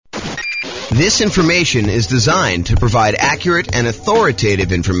This information is designed to provide accurate and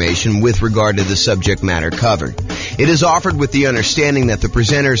authoritative information with regard to the subject matter covered. It is offered with the understanding that the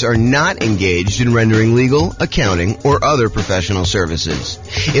presenters are not engaged in rendering legal, accounting, or other professional services.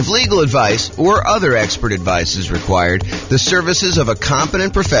 If legal advice or other expert advice is required, the services of a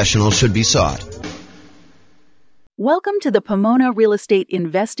competent professional should be sought. Welcome to the Pomona Real Estate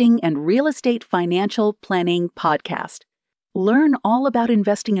Investing and Real Estate Financial Planning Podcast. Learn all about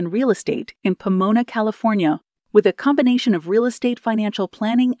investing in real estate in Pomona, California, with a combination of real estate financial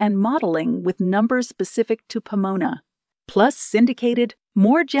planning and modeling with numbers specific to Pomona, plus syndicated,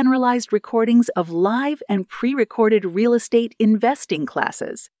 more generalized recordings of live and pre-recorded real estate investing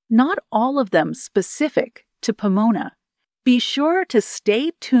classes, not all of them specific to Pomona. Be sure to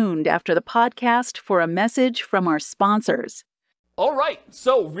stay tuned after the podcast for a message from our sponsors. All right,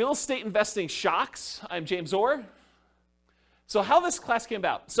 so real estate investing shocks. I'm James Orr. So how this class came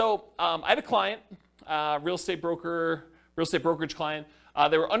about. So I had a client, real estate brokerage client.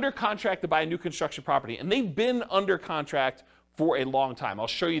 They were under contract to buy a new construction property, and they've been under contract for a long time. I'll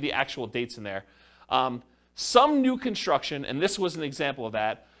show you the actual dates in there. Some new construction, and this was an example of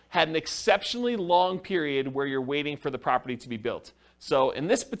that, had an exceptionally long period where you're waiting for the property to be built. So in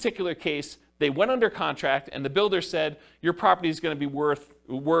this particular case, they went under contract, and the builder said, your property is going to be worked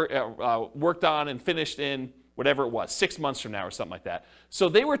on and finished in whatever it was, 6 months from now or something like that. So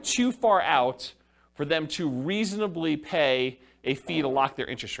they were too far out for them to reasonably pay a fee to lock their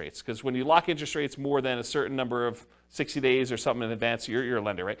interest rates. Because when you lock interest rates more than a certain number of 60 days or something in advance, you're a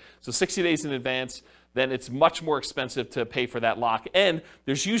lender, right? So 60 days in advance, then it's much more expensive to pay for that lock. And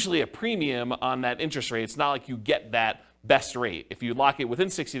there's usually a premium on that interest rate. It's not like you get that best rate. If you lock it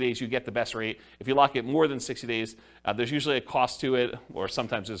within 60 days, you get the best rate. If you lock it more than 60 days, there's usually a cost to it, or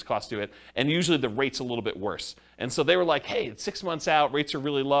sometimes there's a cost to it, and usually the rate's a little bit worse. And so they were like, hey, it's 6 months out, rates are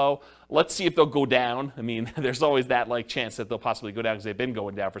really low. Let's see if they'll go down. I mean, there's always that chance that they'll possibly go down because they've been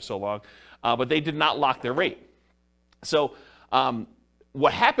going down for so long. But they did not lock their rate. So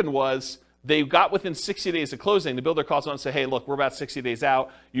what happened was, they got within 60 days of closing. The builder calls on and says, hey, look, we're about 60 days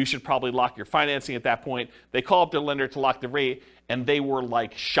out. You should probably lock your financing at that point. They call up their lender to lock the rate, and they were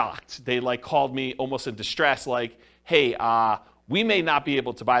shocked. They called me almost in distress, hey, we may not be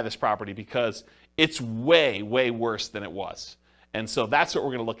able to buy this property because it's way, way worse than it was. And so that's what we're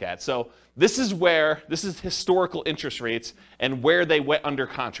going to look at. So this is historical interest rates and where they went under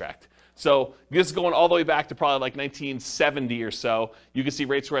contract. So this is going all the way back to probably 1970 or so. You can see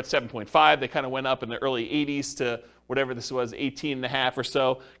rates were at 7.5. They kind of went up in the early 80s to whatever this was, 18.5 or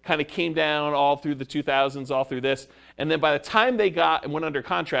so. Kind of came down all through the 2000s, all through this. And then by the time they got and went under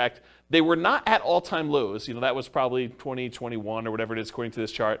contract, they were not at all-time lows. That was probably 2021 or whatever it is according to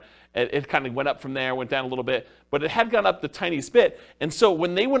this chart. It kind of went up from there, went down a little bit, but it had gone up the tiniest bit. And so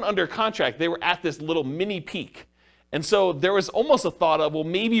when they went under contract, they were at this little mini peak. And so there was almost a thought of, well,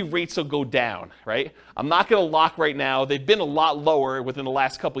 maybe rates will go down, right? I'm not going to lock right now. They've been a lot lower within the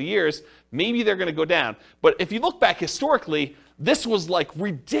last couple of years. Maybe they're going to go down. But if you look back historically, this was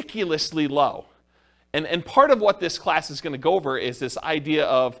ridiculously low. And part of what this class is going to go over is this idea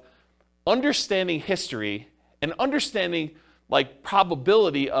of understanding history and understanding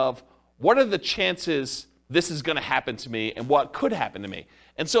probability of what are the chances this is going to happen to me and what could happen to me.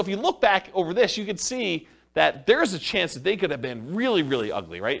 And so if you look back over this, you can see that there's a chance that they could have been really, really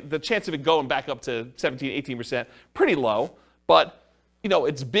ugly, right? The chance of it going back up to 17, 18%, pretty low. But,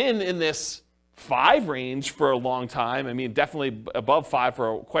 it's been in this 5 range for a long time. I mean, definitely above 5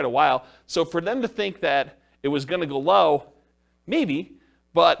 for quite a while. So for them to think that it was going to go low, maybe,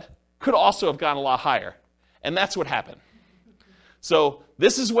 but could also have gone a lot higher. And that's what happened. So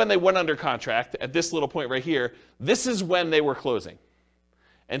this is when they went under contract at this little point right here. This is when they were closing.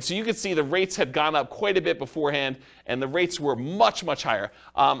 And so you can see the rates had gone up quite a bit beforehand, and the rates were much, much higher.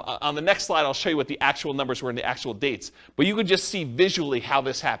 On the next slide, I'll show you what the actual numbers were and the actual dates. But you could just see visually how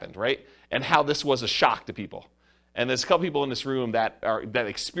this happened, right? And how this was a shock to people. And there's a couple people in this room that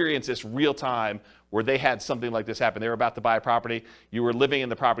experienced this real time where they had something like this happen. They were about to buy a property. You were living in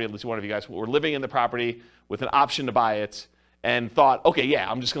the property, at least one of you guys were living in the property with an option to buy it. And thought, okay,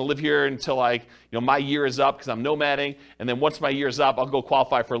 yeah, I'm just going to live here until my year is up because I'm nomading. And then once my year is up, I'll go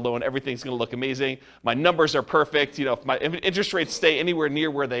qualify for a loan. Everything's going to look amazing. My numbers are perfect. If my interest rates stay anywhere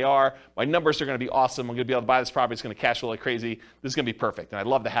near where they are, my numbers are going to be awesome. I'm going to be able to buy this property. It's going to cash flow like crazy. This is going to be perfect. And I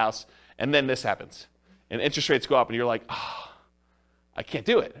love the house. And then this happens. And interest rates go up and you're like, oh, I can't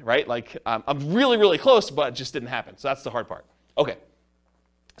do it, right? I'm really, really close, but it just didn't happen. So that's the hard part. Okay.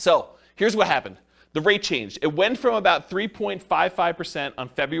 So here's what happened. The rate changed. It went from about 3.55% on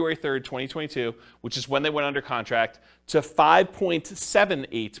February 3rd, 2022, which is when they went under contract, to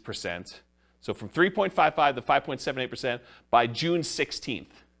 5.78% So from 3.55 to 5.78% by June 16th,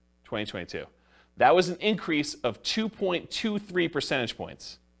 2022. That was an increase of 2.23 percentage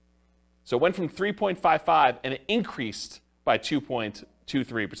points. So it went from 3.55 and it increased by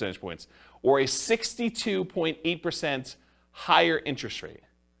 2.23 percentage points, or a 62.8% higher interest rate.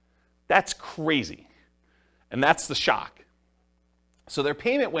 That's crazy. And that's the shock. So their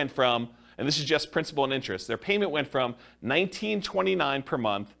payment went from, and this is just principal and interest, their payment went from $1,929 per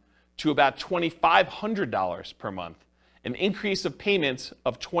month to about $2,500 per month, an increase of payments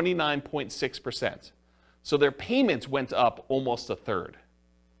of 29.6%. So their payments went up almost a third.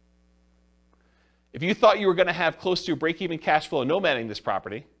 If you thought you were going to have close to break-even cash flow nomading this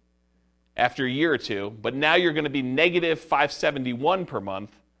property after a year or two, but now you're going to be negative $571 per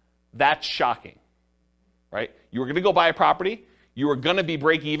month, that's shocking, right? You were going to go buy a property, you were going to be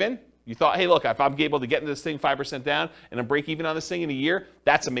break-even. You thought, hey, look, if I'm able to get into this thing 5% down and I'm break-even on this thing in a year,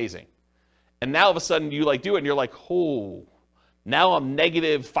 that's amazing. And now all of a sudden you do it and you're like, oh, now I'm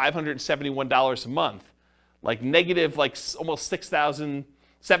negative $571 a month, like negative almost $6,000,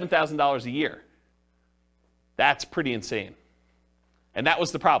 $7,000 a year. That's pretty insane. And that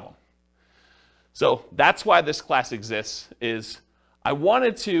was the problem. So that's why this class exists, is I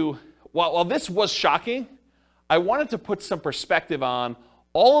wanted to, while this was shocking, I wanted to put some perspective on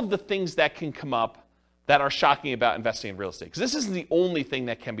all of the things that can come up that are shocking about investing in real estate. Because this isn't the only thing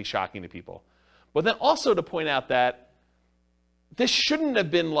that can be shocking to people. But then also to point out that this shouldn't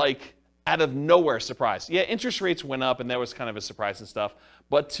have been like out of nowhere surprise. Yeah, interest rates went up and that was kind of a surprise and stuff.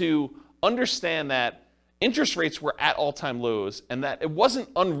 But to understand that interest rates were at all-time lows and that it wasn't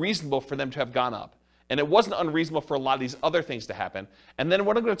unreasonable for them to have gone up. And it wasn't unreasonable for a lot of these other things to happen. And then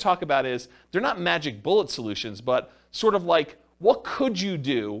what I'm going to talk about is, they're not magic bullet solutions, but sort of like, what could you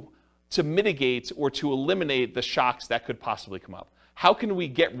do to mitigate or to eliminate the shocks that could possibly come up? How can we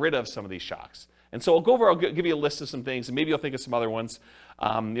get rid of some of these shocks? And so I'll give you a list of some things, and maybe you'll think of some other ones.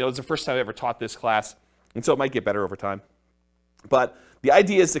 It's the first time I ever taught this class, and so it might get better over time. But the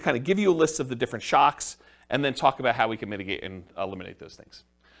idea is to kind of give you a list of the different shocks, and then talk about how we can mitigate and eliminate those things.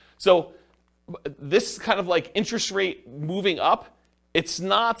 So this kind of like interest rate moving up, it's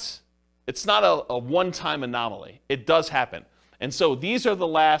not a one-time anomaly. It does happen. And so these are the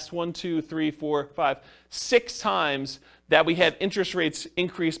last 6 times that we had interest rates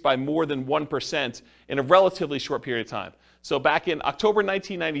increase by more than 1% in a relatively short period of time. So back in October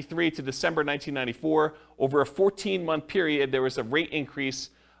 1993 to December 1994, over a 14-month period, there was a rate increase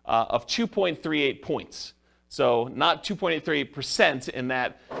of 2.38 points. So not 2.83% in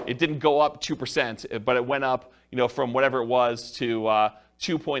that it didn't go up 2%, but it went up, from whatever it was to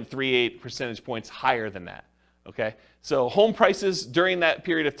 2.38 percentage points higher than that. Okay, so home prices during that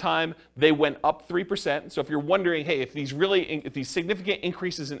period of time, they went up 3%. So if you're wondering, hey, if these significant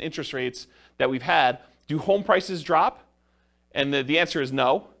increases in interest rates that we've had, do home prices drop? And the answer is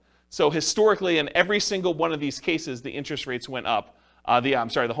no. So historically, in every single one of these cases, the interest rates went up.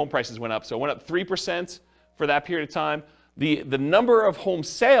 The home prices went up. So it went up 3% for that period of time. The number of home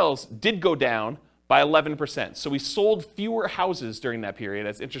sales did go down by 11%. So we sold fewer houses during that period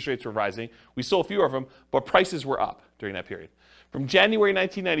as interest rates were rising. We sold fewer of them, but prices were up during that period. From January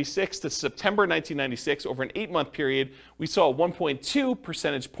 1996 to September 1996, over an 8-month period, we saw a 1.2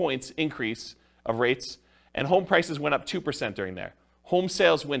 percentage points increase of rates, and home prices went up 2% during there. Home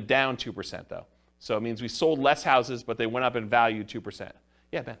sales went down 2%, though. So it means we sold less houses, but they went up in value 2%.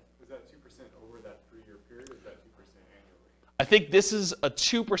 Yeah, Ben? Was that 2% over that 3-year period, or is that 2% annually? I think this is a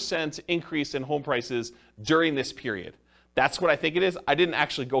 2% increase in home prices during this period. That's what I think it is. I didn't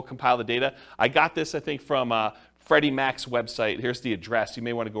actually go compile the data. I got this, I think, from Freddie Mac's website. Here's the address. You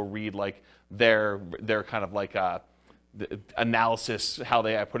may want to go read like their kind of like the analysis, how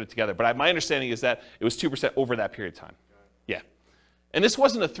they put it together. But my understanding is that it was 2% over that period of time. Yeah. And this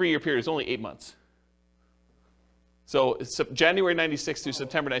wasn't a 3-year period. It was only 8 months. So January 96 through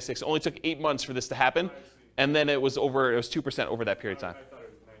September 96, it only took 8 months for this to happen. And then it was 2% over that period of time. I thought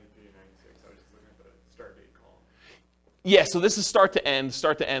it was 93 and 96. I was just looking at the start date column. Yeah, so this is start to end,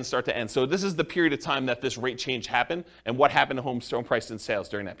 start to end, start to end. So this is the period of time that this rate change happened and what happened to home prices and sales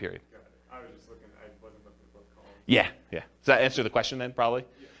during that period. Got it. I was just looking, I wasn't looking at both columns. Yeah. Does that answer the question then, probably?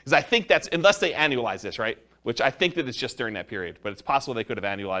 Because I think that's, unless they annualize this, right? Which I think that it's just during that period. But it's possible they could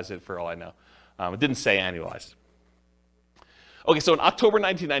have annualized it for all I know. It didn't say annualized. Okay, so in October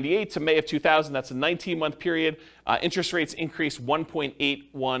 1998 to May of 2000, that's a 19-month period, interest rates increased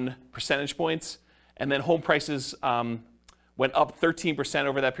 1.81 percentage points, and then home prices went up 13%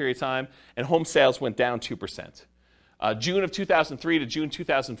 over that period of time, and home sales went down 2%. June of 2003 to June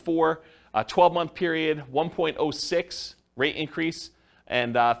 2004, 12-month period, 1.06 rate increase,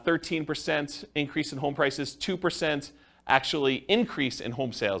 and 13% increase in home prices, 2% actually increase in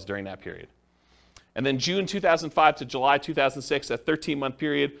home sales during that period. And then June 2005 to July 2006, a 13-month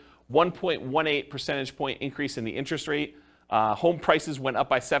period, 1.18 percentage point increase in the interest rate. Home prices went up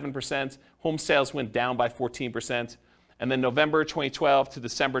by 7%. Home sales went down by 14%. And then November 2012 to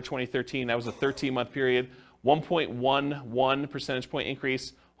December 2013, that was a 13-month period, 1.11 percentage point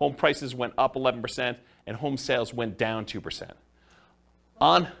increase. Home prices went up 11%, and home sales went down 2%.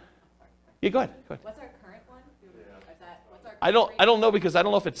 Yeah, go ahead. What's our current one? I don't know because I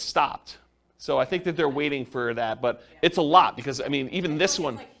don't know if it's stopped. So I think that they're waiting for that, but it's a lot because, I mean, even this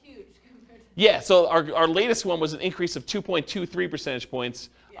one. It's like huge compared to Yeah, so our latest one was an increase of 2.23 percentage points,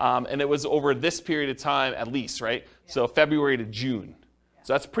 and it was over this period of time at least, right? Yeah. So February to June. Yeah.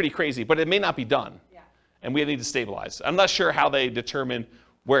 So that's pretty crazy, but it may not be done. Yeah. And we need to stabilize. I'm not sure how they determine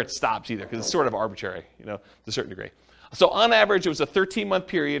where it stops either, because it's sort of arbitrary, to a certain degree. So on average, it was a 13-month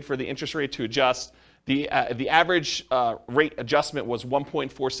period for the interest rate to adjust. The average rate adjustment was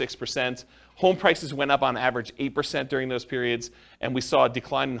 1.46%. Home prices went up on average 8% during those periods, and we saw a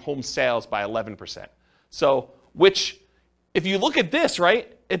decline in home sales by 11%. So, which, if you look at this,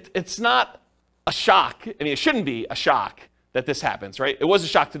 right, it's not a shock. I mean, it shouldn't be a shock that this happens, right? It was a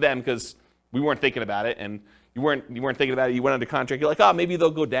shock to them because we weren't thinking about it, and you weren't thinking about it. You went under contract. You're like, oh, maybe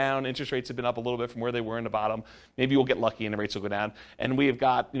they'll go down. Interest rates have been up a little bit from where they were in the bottom. Maybe we'll get lucky and the rates will go down. And we've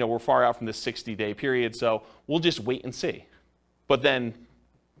got, we're far out from this 60-day period, so we'll just wait and see. But then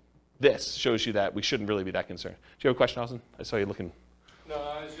this shows you that we shouldn't really be that concerned. Do you have a question, Austin? I saw you looking. No,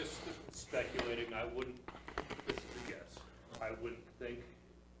 I was just speculating. This is a guess. I wouldn't think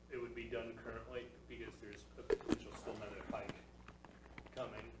it would be done currently because there's a potential still another hike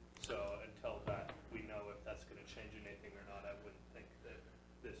coming. So until that, we know if that's going to change anything or not. I wouldn't think that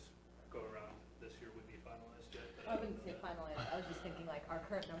this go around this year would be finalized yet. I wouldn't say finalized. I was just thinking like our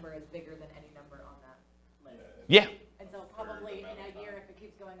current number is bigger than any number on that list. Yeah. And so probably in a year, if it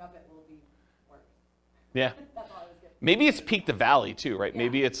keeps going up, it will be worse. Yeah. That's all I was getting. Maybe it's peak to valley too, right? Yeah.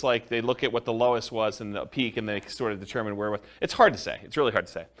 Maybe it's like they look at what the lowest was and the peak and they sort of determine where it was. It's hard to say. It's really hard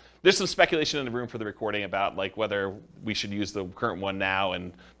to say. There's some speculation in the room for the recording about like whether we should use the current one now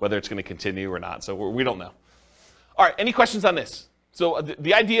and whether it's going to continue or not. So we don't know. All right, any questions on this? So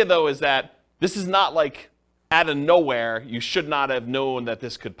the idea though is that this is not like out of nowhere. You should not have known that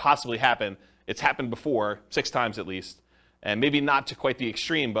this could possibly happen. It's happened before, 6 times at least, and maybe not to quite the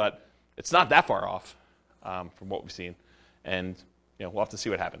extreme, but it's not that far off from what we've seen. And we'll have to see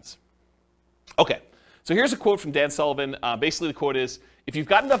what happens. Okay, so here's a quote from Dan Sullivan. Basically, the quote is: if you've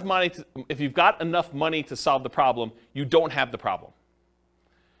got enough money to solve the problem, you don't have the problem.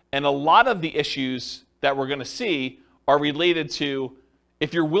 And a lot of the issues that we're going to see are related to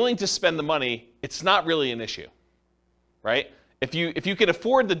if you're willing to spend the money, it's not really an issue, right? If you can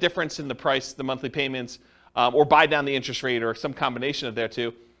afford the difference in the price, the monthly payments, or buy down the interest rate or some combination of their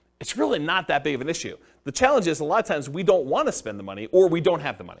two, it's really not that big of an issue. The challenge is a lot of times we don't want to spend the money or we don't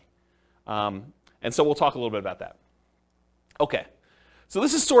have the money. And so we'll talk a little bit about that. Okay, so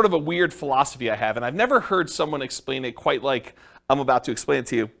this is sort of a weird philosophy I have, and I've never heard someone explain it quite like I'm about to explain it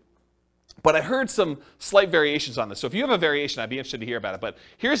to you. But I heard some slight variations on this. So if you have a variation, I'd be interested to hear about it. But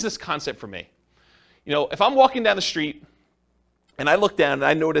here's this concept for me. If I'm walking down the street and I look down and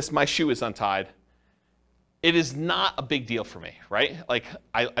I notice my shoe is untied, it is not a big deal for me, right? Like,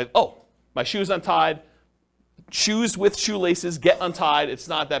 my shoe is untied. Shoes with shoelaces get untied. It's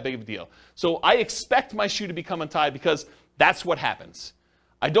not that big of a deal. So I expect my shoe to become untied because that's what happens.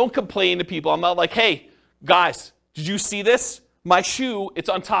 I don't complain to people. I'm not like, hey, guys, did you see this? My shoe, it's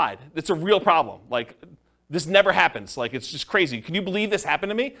untied. It's a real problem. Like, this never happens. Like, it's just crazy. Can you believe this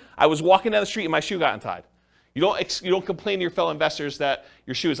happened to me? I was walking down the street and my shoe got untied. You don't complain to your fellow investors that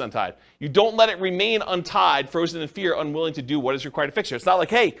your shoe is untied. You don't let it remain untied, frozen in fear, unwilling to do what is required to fix it. It's not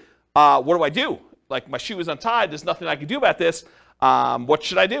like, hey, what do I do? Like, my shoe is untied. There's nothing I can do about this. What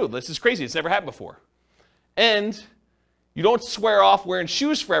should I do? This is crazy. It's never happened before. And you don't swear off wearing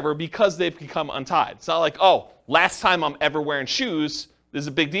shoes forever because they've become untied. It's not like, oh, last time I'm ever wearing shoes, this is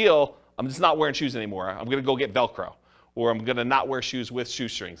a big deal. I'm just not wearing shoes anymore. I'm going to go get Velcro. Or I'm going to not wear shoes with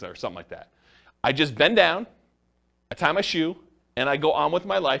shoestrings or something like that. I just bend down, I tie my shoe, and I go on with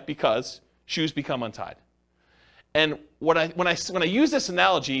my life because shoes become untied. And when I use this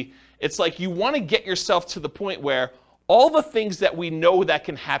analogy, it's like you want to get yourself to the point where all the things that we know that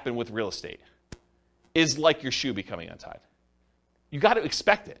can happen with real estate is like your shoe becoming untied. You got to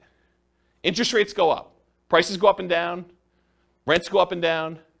expect it. Interest rates go up. Prices go up and down. Rents go up and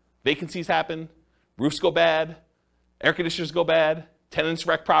down. Vacancies happen. Roofs go bad. Air conditioners go bad. Tenants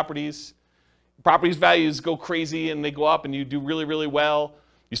wreck properties. properties values go crazy and they go up and you do really, really well.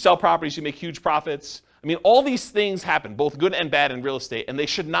 You sell properties, you make huge profits. I mean, all these things happen, both good and bad in real estate, and they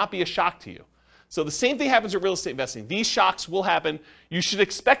should not be a shock to you. So the same thing happens with real estate investing. These shocks will happen. You should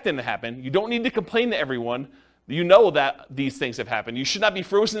expect them to happen. You don't need to complain to everyone. You know that these things have happened. You should not be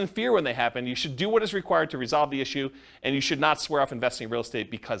frozen in fear when they happen. You should do what is required to resolve the issue, and you should not swear off investing in real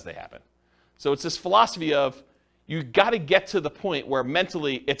estate because they happen. So it's this philosophy of you got to get to the point where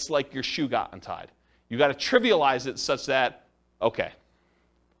mentally it's like your shoe got untied. You got to trivialize it such that, okay,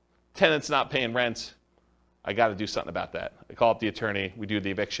 tenant's not paying rent. I got to do something about that. I call up the attorney, we do the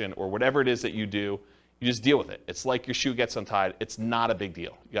eviction, or whatever it is that you do, you just deal with it. It's like your shoe gets untied. It's not a big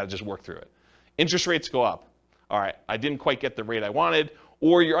deal. You got to just work through it. Interest rates go up. All right, I didn't quite get the rate I wanted,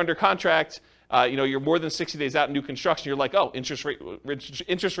 or you're under contract, you're more than 60 days out in new construction, you're like, oh, interest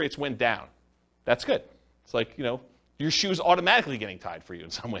rates went down. That's good. It's like, your shoe's automatically getting tied for you in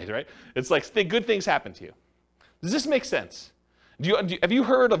some ways, right? It's like good things happen to you. Does this make sense? Have you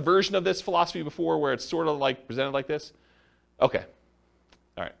heard a version of this philosophy before where it's sort of like presented like this? Okay.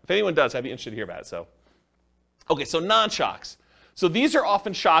 All right. If anyone does, I'd be interested to hear about it. So non-shocks. So these are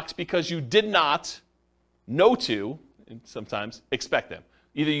often shocks because you did not know to, and sometimes, expect them.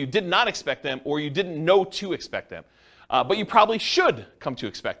 Either you did not expect them or you didn't know to expect them. But you probably should come to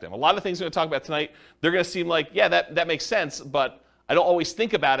expect them. A lot of things we're going to talk about tonight, they're going to seem like, yeah, that makes sense, but I don't always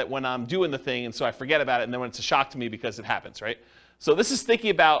think about it when I'm doing the thing, and so I forget about it, and then when it's a shock to me because it happens, right? So this is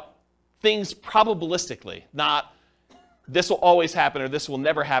thinking about things probabilistically, not this will always happen or this will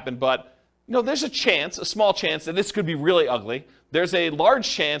never happen, but there's a small chance that this could be really ugly. There's a large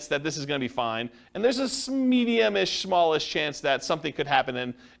chance that this is going to be fine, and there's a medium-ish, smallish chance that something could happen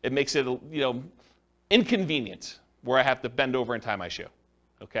and it makes it, inconvenient where I have to bend over and tie my shoe,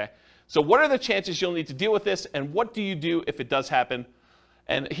 okay? So what are the chances you'll need to deal with this, and what do you do if it does happen?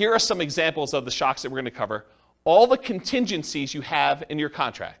 And here are some examples of the shocks that we're going to cover. All the contingencies you have in your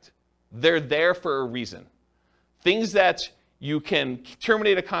contract, they're there for a reason. Things that you can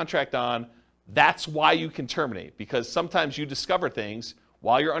terminate a contract on, that's why you can terminate, because sometimes you discover things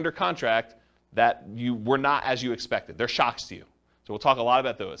while you're under contract that you were not as you expected. They're shocks to you. So we'll talk a lot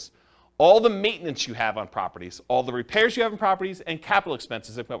about those. All the maintenance you have on properties, all the repairs you have on properties, and capital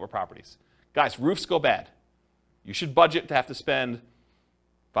expenses that come up with properties. Guys, roofs go bad. You should budget to have to spend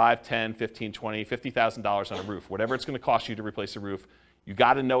 $5, $10, $15, $20, $50,000 on a roof, whatever it's going to cost you to replace a roof. You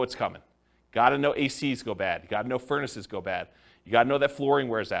got to know it's coming. Got to know ACs go bad. You got to know furnaces go bad. You got to know that flooring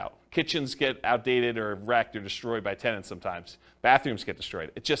wears out. Kitchens get outdated or wrecked or destroyed by tenants sometimes. Bathrooms get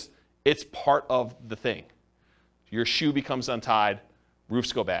destroyed. It's part of the thing. Your shoe becomes untied.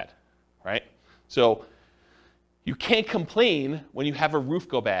 Roofs go bad, right? So you can't complain when you have a roof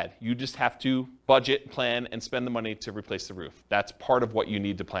go bad. You just have to budget, plan, and spend the money to replace the roof. That's part of what you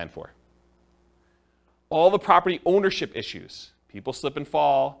need to plan for. All the property ownership issues. People slip and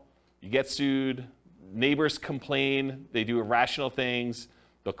fall. You get sued. Neighbors complain. They do irrational things.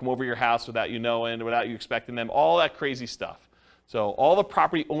 They'll come over your house without you knowing, without you expecting them. All that crazy stuff. So all the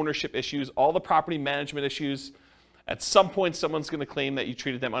property ownership issues, all the property management issues. At some point, someone's going to claim that you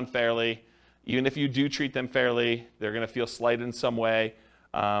treated them unfairly. Even if you do treat them fairly, they're going to feel slighted in some way.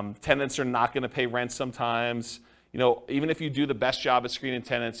 Tenants are not going to pay rent sometimes. Even if you do the best job at screening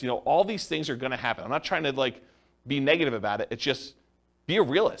tenants, all these things are going to happen. I'm not trying to be negative about it. It's just be a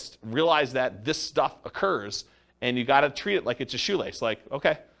realist. Realize that this stuff occurs, and you got to treat it like it's a shoelace. Like,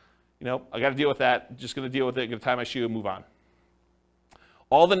 okay, I got to deal with that. I'm just going to deal with it. Going to tie my shoe and move on.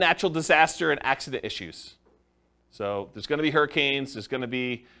 All the natural disaster and accident issues. So there's going to be hurricanes, there's going to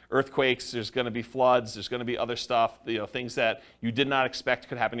be earthquakes, there's going to be floods, there's going to be other stuff, things that you did not expect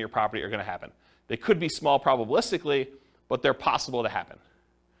could happen to your property are going to happen. They could be small probabilistically, but they're possible to happen.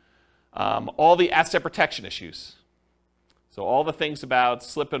 All the asset protection issues. So all the things about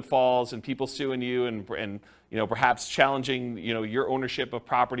slip and falls and people suing you and perhaps challenging your ownership of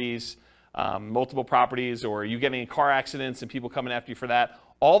properties, multiple properties, or you getting in car accidents and people coming after you for that.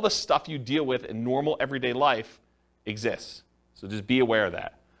 All the stuff you deal with in normal everyday life exists. So just be aware of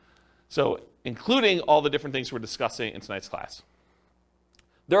that. So including all the different things we're discussing in tonight's class.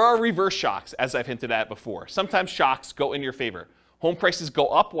 There are reverse shocks, as I've hinted at before. Sometimes shocks go in your favor. Home prices go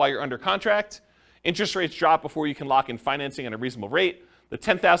up while you're under contract. Interest rates drop before you can lock in financing at a reasonable rate. The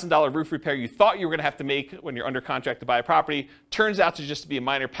 $10,000 roof repair you thought you were going to have to make when you're under contract to buy a property turns out to just be a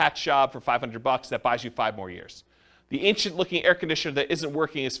minor patch job for $500 that buys you 5 more years. The ancient-looking air conditioner that isn't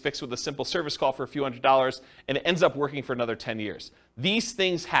working is fixed with a simple service call for a few $100s, and it ends up working for another 10 years. These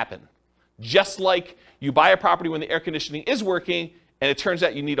things happen. Just like you buy a property when the air conditioning is working, and it turns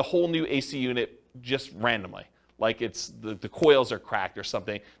out you need a whole new AC unit just randomly. like it's the coils are cracked or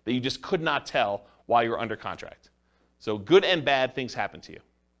something that you just could not tell while you're under contract. So good and bad things happen to you.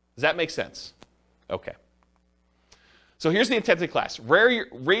 Does that make sense? Okay. So here's the intent of the class.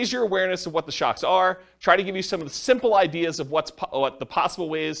 Raise your awareness of what the shocks are. Try to give you some of the simple ideas of what the possible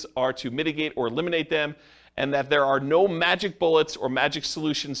ways are to mitigate or eliminate them, and that there are no magic bullets or magic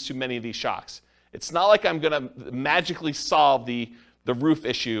solutions to many of these shocks. It's not like I'm going to magically solve the roof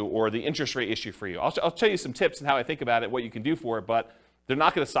issue or the interest rate issue for you. I'll tell you some tips and how I think about it, what you can do for it, but they're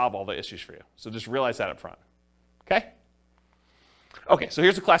not going to solve all the issues for you. So just realize that up front. Okay? Okay, so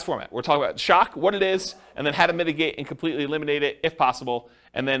here's the class format. We're talking about shock, what it is, and then how to mitigate and completely eliminate it if possible.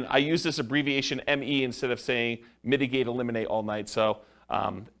 And then I use this abbreviation ME instead of saying mitigate, eliminate all night. So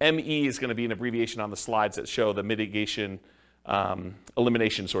ME is going to be an abbreviation on the slides that show the mitigation,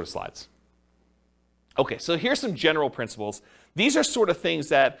 elimination sort of slides. Okay, so here's some general principles. These are sort of things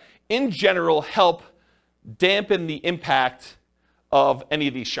that, in general, help dampen the impact of any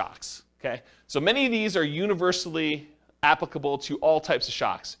of these shocks. Okay, so many of these are universally applicable to all types of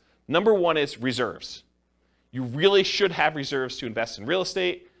shocks. Number one is reserves. You really should have reserves to invest in real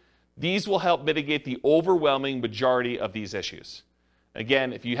estate. These will help mitigate the overwhelming majority of these issues.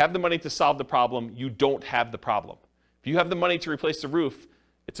 Again, if you have the money to solve the problem, you don't have the problem. If you have the money to replace the roof,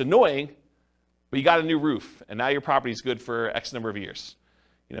 it's annoying, but you got a new roof, and now your property is good for X number of years.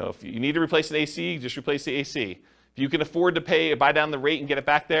 You know, if you need to replace an AC, just replace the AC. If you can afford to pay, buy down the rate and get it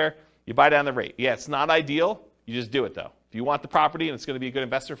back there, you buy down the rate. Yeah, it's not ideal. You just do it, though. If you want the property and it's going to be a good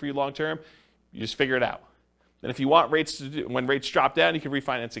investment for you long term, you just figure it out. And if you want rates when rates drop down, you can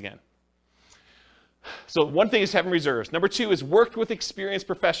refinance again. So one thing is having reserves. Number two is worked with experienced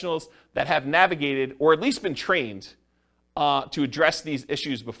professionals that have navigated or at least been trained to address these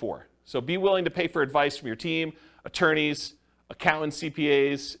issues before. So be willing to pay for advice from your team, attorneys, accountants,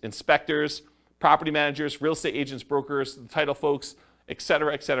 CPAs, inspectors, property managers, real estate agents, brokers, the title folks, et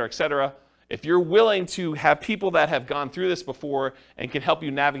cetera, et cetera, et cetera. If you're willing to have people that have gone through this before and can help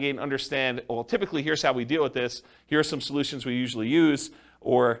you navigate and understand, well, typically here's how we deal with this, here are some solutions we usually use,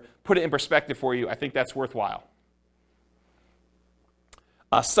 or put it in perspective for you, I think that's worthwhile.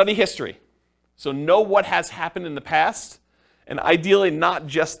 Study history. So know what has happened in the past, and ideally not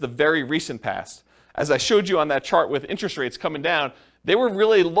just the very recent past. As I showed you on that chart with interest rates coming down, they were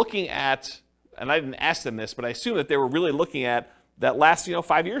really looking at, and I didn't ask them this, but I assume that they were really looking at that last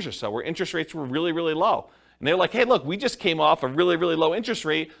 5 years or so where interest rates were really, really low. And they're like, hey, look, we just came off a really, really low interest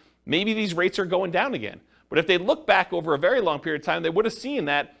rate. Maybe these rates are going down again. But if they look back over a very long period of time, they would have seen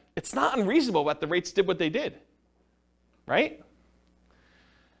that it's not unreasonable that the rates did what they did, right?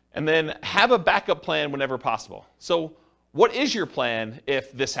 And then have a backup plan whenever possible. So what is your plan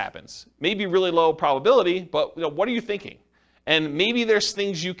if this happens? Maybe really low probability, but what are you thinking? And maybe there's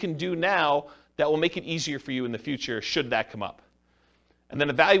things you can do now that will make it easier for you in the future should that come up. And then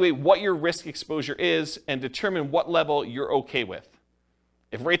evaluate what your risk exposure is and determine what level you're okay with.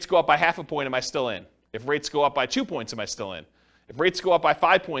 If rates go up by 0.5 point, am I still in? If rates go up by 2 points, am I still in? If rates go up by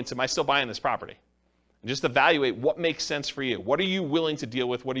 5 points, am I still buying this property? And just evaluate what makes sense for you. What are you willing to deal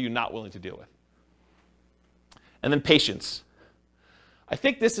with? What are you not willing to deal with? And then patience. I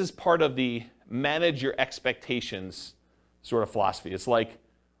think this is part of the manage your expectations sort of philosophy. It's like,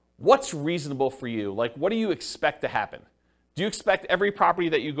 what's reasonable for you? Like, what do you expect to happen? Do you expect every property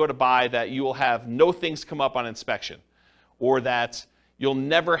that you go to buy that you will have no things come up on inspection? Or that you'll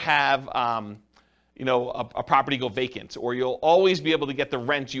never have a property go vacant? Or you'll always be able to get the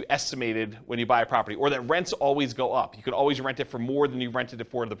rent you estimated when you buy a property? Or that rents always go up? You could always rent it for more than you rented it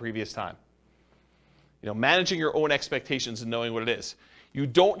for the previous time. Managing your own expectations and knowing what it is. You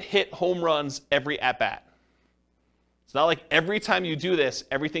don't hit home runs every at-bat. It's not like every time you do this,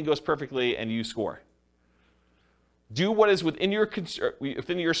 everything goes perfectly and you score. Do what is within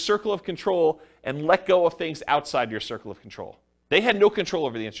your circle of control and let go of things outside your circle of control. They had no control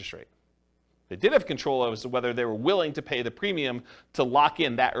over the interest rate. They did have control as to whether they were willing to pay the premium to lock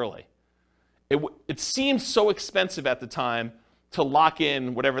in that early. It seemed so expensive at the time to lock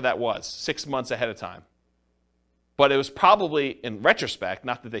in whatever that was, 6 months ahead of time. But it was probably, in retrospect,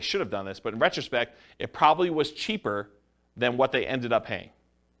 not that they should have done this, but in retrospect, it probably was cheaper than what they ended up paying.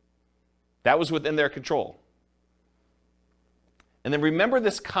 That was within their control. And then remember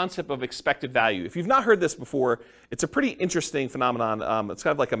this concept of expected value. If you've not heard this before, it's a pretty interesting phenomenon. It's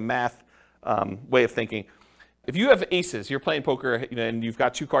kind of like a math way of thinking. If you have aces, you're playing poker, and you've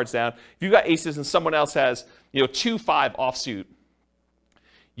got 2 cards down. If you've got aces and someone else has 2-5 offsuit,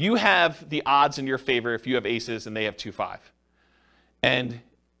 you have the odds in your favor if you have aces and they have 2-5. And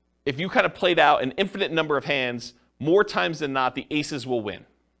if you kind of played out an infinite number of hands, more times than not, the aces will win.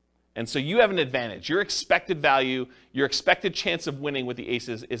 And so you have an advantage. Your expected value, your expected chance of winning with the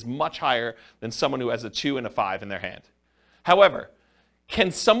aces is much higher than someone who has a 2 and a 5 in their hand. However,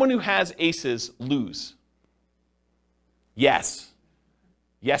 can someone who has aces lose? Yes.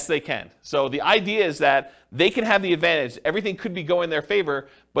 Yes, they can. So the idea is that they can have the advantage. Everything could be going in their favor,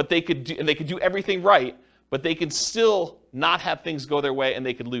 but they could do everything right, but they can still not have things go their way and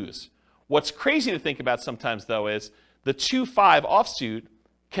they could lose. What's crazy to think about sometimes, though, is the 2-5 offsuit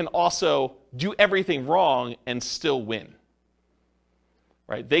can also do everything wrong and still win.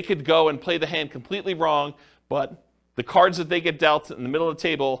 Right? They could go and play the hand completely wrong, but the cards that they get dealt in the middle of the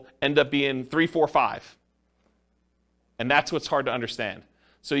table end up being 3, 4, 5. And that's what's hard to understand.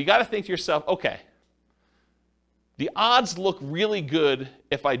 So you got to think to yourself, okay, the odds look really good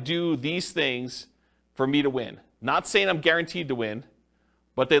if I do these things for me to win. Not saying I'm guaranteed to win,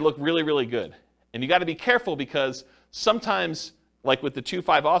 but they look really, really good. And you got to be careful because sometimes, like with the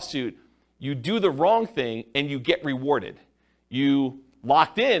 2-5 offsuit, you do the wrong thing and you get rewarded. You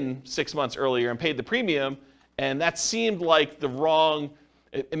locked in 6 months earlier and paid the premium, and that seemed like the wrong,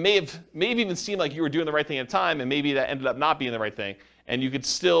 it may have even seemed like you were doing the right thing at the time, and maybe that ended up not being the right thing. And you could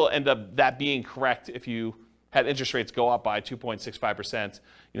still end up that being correct if you had interest rates go up by 2.65%,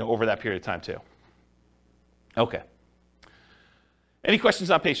 over that period of time too. Okay. Any questions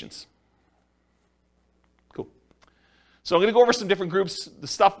on patience? Cool. So I'm going to go over some different groups, the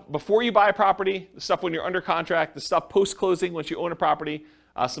stuff before you buy a property, the stuff when you're under contract, the stuff post-closing once you own a property,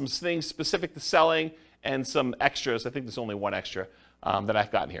 some things specific to selling, and some extras. I think there's only one extra that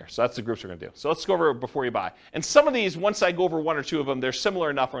I've gotten here. So that's the groups we're going to do. So let's go over before you buy. And some of these, once I go over 1 or 2 of them, they're similar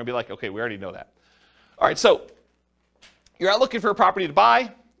enough, we're going to be like, okay, we already know that. All right, so you're out looking for a property to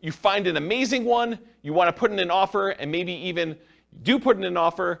buy. You find an amazing one. You want to put in an offer, and maybe even do put in an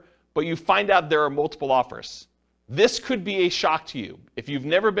offer, but you find out there are multiple offers. This could be a shock to you. If you've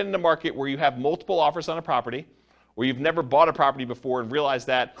never been in a market where you have multiple offers on a property, or you've never bought a property before and realized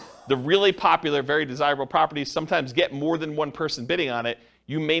that the really popular, very desirable properties sometimes get more than one person bidding on it,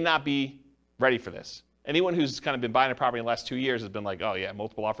 you may not be ready for this. Anyone who's kind of been buying a property in the last 2 years has been like, oh yeah,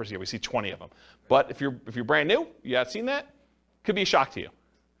 multiple offers, yeah, we see 20 of them. But if you're brand new, you haven't seen that, could be a shock to you.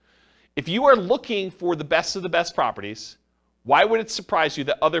 If you are looking for the best of the best properties, why would it surprise you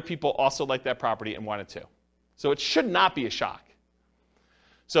that other people also like that property and want it too? So it should not be a shock.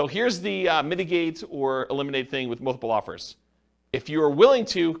 So here's the mitigate or eliminate thing with multiple offers. If you are willing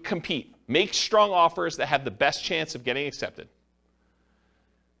to compete, make strong offers that have the best chance of getting accepted.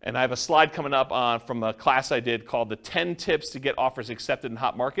 And I have a slide coming up from a class I did called the 10 tips to get offers accepted in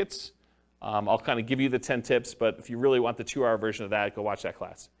hot markets. I'll kind of give you the 10 tips, but if you really want the 2-hour version of that, go watch that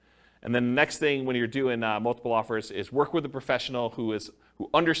class. And then the next thing when you're doing multiple offers is work with a professional who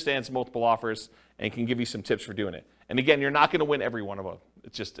understands multiple offers and can give you some tips for doing it. And again, you're not going to win every one of them.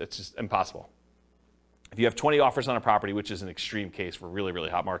 It's just impossible. If you have 20 offers on a property, which is an extreme case for really,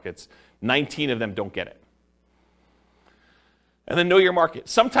 really hot markets, 19 of them don't get it. And then know your market.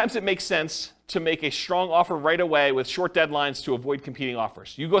 Sometimes it makes sense to make a strong offer right away with short deadlines to avoid competing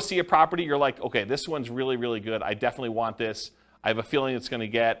offers. You go see a property, you're like, okay, this one's really, really good. I definitely want this. I have a feeling it's going to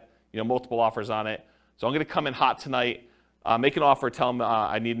get multiple offers on it. So I'm going to come in hot tonight, make an offer, tell them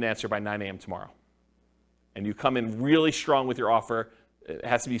I need an answer by 9 a.m. tomorrow. And you come in really strong with your offer. It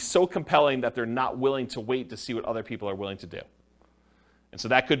has to be so compelling that they're not willing to wait to see what other people are willing to do. And so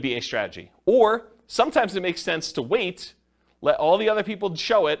that could be a strategy. Or sometimes it makes sense to wait, let all the other people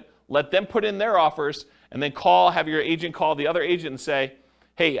show it, let them put in their offers, and then have your agent call the other agent and say,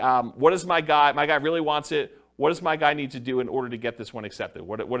 hey, what does my guy really wants it, what does my guy need to do in order to get this one accepted?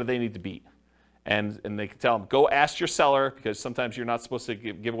 What do they need to beat? And they can tell them, go ask your seller, because sometimes you're not supposed to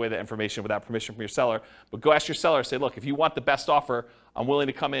give away that information without permission from your seller, but go ask your seller, say, look, if you want the best offer, I'm willing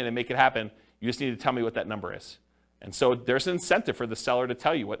to come in and make it happen. You just need to tell me what that number is. And so there's an incentive for the seller to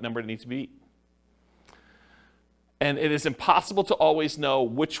tell you what number it needs to be. And it is impossible to always know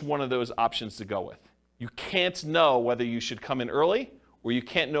which one of those options to go with. You can't know whether you should come in early, or you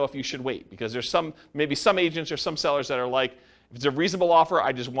can't know if you should wait, because there's maybe some agents or some sellers that are like, if it's a reasonable offer,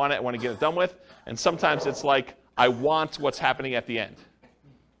 I just want it, I want to get it done with. And sometimes it's like, I want what's happening at the end.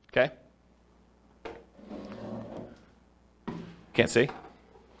 Okay? Can't see?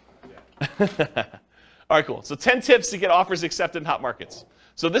 All right, cool. So 10 tips to get offers accepted in hot markets.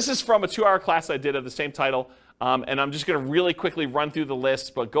 So this is from a 2-hour class I did of the same title. And I'm just going to really quickly run through the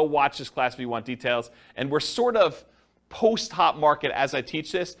list, but go watch this class if you want details. And we're sort of post-hot market as I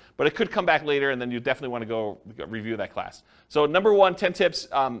teach this, but it could come back later, and then you definitely want to go review that class. So number 1, 10 tips,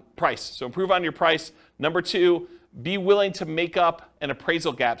 price. So improve on your price. Number 2, be willing to make up an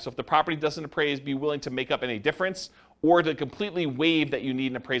appraisal gap. So if the property doesn't appraise, be willing to make up any difference, or to completely waive that you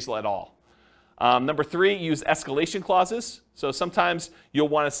need an appraisal at all. Number 3, use escalation clauses. So sometimes you'll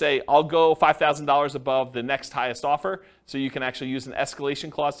want to say, I'll go $5,000 above the next highest offer. So you can actually use an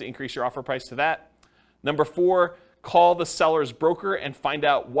escalation clause to increase your offer price to that. Number 4, call the seller's broker and find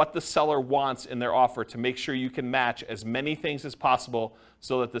out what the seller wants in their offer to make sure you can match as many things as possible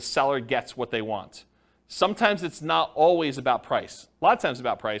so that the seller gets what they want. Sometimes it's not always about price. A lot of times it's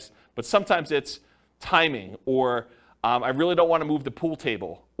about price, but sometimes it's timing, or I really don't want to move the pool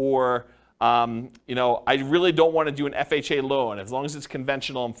table, or I really don't want to do an FHA loan. As long as it's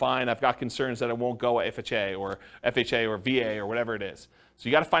conventional, I'm fine. I've got concerns that it won't go FHA or VA or whatever it is. So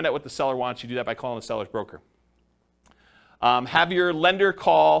you got to find out what the seller wants. You do that by calling the seller's broker. Have your lender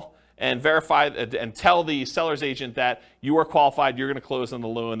call and verify and tell the seller's agent that you are qualified, you're going to close on the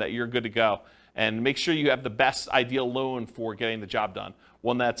loan, that you're good to go. And make sure you have the best ideal loan for getting the job done,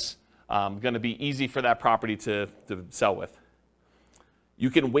 one that's going to be easy for that property to sell with. You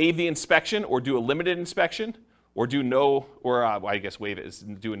can waive the inspection or do a limited inspection, or do no, or I guess waive it is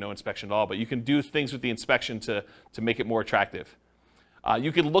do a no inspection at all, but you can do things with the inspection to make it more attractive.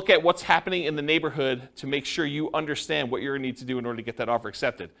 You can look at what's happening in the neighborhood to make sure you understand what you're going to need to do in order to get that offer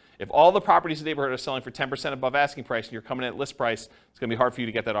accepted. If all the properties in the neighborhood are selling for 10% above asking price and you're coming in at list price, it's going to be hard for you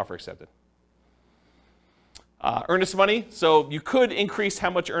to get that offer accepted. Earnest money. So you could increase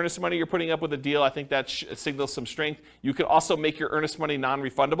how much earnest money you're putting up with a deal. I think that signals some strength. You could also make your earnest money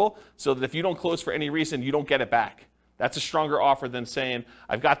non-refundable so that if you don't close for any reason, you don't get it back. That's a stronger offer than saying,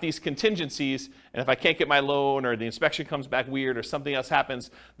 I've got these contingencies, and if I can't get my loan or the inspection comes back weird or something else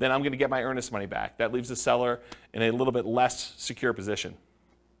happens, then I'm going to get my earnest money back. That leaves the seller in a little bit less secure position.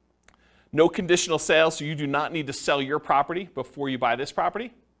 No conditional sales, so you do not need to sell your property before you buy this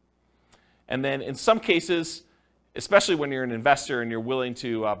property. And then in some cases, especially when you're an investor and you're willing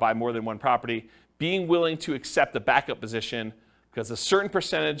to buy more than one property, being willing to accept a backup position, because a certain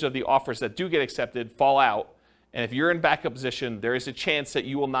percentage of the offers that do get accepted fall out. And if you're in backup position, there is a chance that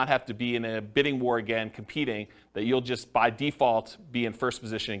you will not have to be in a bidding war again, competing, that you'll just by default be in first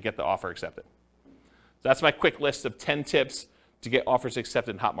position and get the offer accepted. So that's my quick list of 10 tips to get offers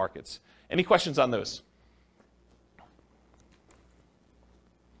accepted in hot markets. Any questions on those?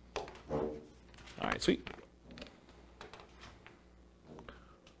 All right, sweet.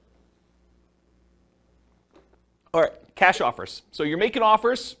 All right, cash offers. So you're making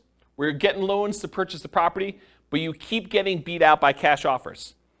offers where you're getting loans to purchase the property, but you keep getting beat out by cash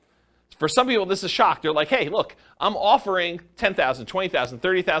offers. For some people, this is a shock. They're like, hey, look, I'm offering $10,000, $20,000,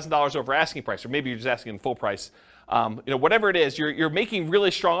 $30,000 over asking price, or maybe you're just asking full price. Whatever it is, you're making really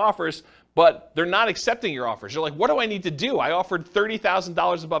strong offers, but they're not accepting your offers. You're like, what do I need to do? I offered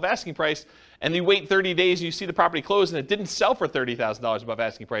 $30,000 above asking price, and you wait 30 days and you see the property close and it didn't sell for $30,000 above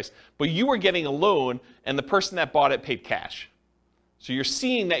asking price, but you were getting a loan and the person that bought it paid cash. So you're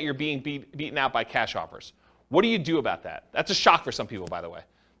seeing that you're being beaten out by cash offers. What do you do about that? That's a shock for some people, by the way.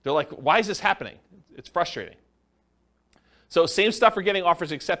 They're like, why is this happening? It's frustrating. So same stuff for getting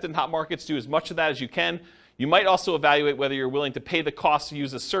offers accepted in hot markets. Do as much of that as you can. You might also evaluate whether you're willing to pay the cost to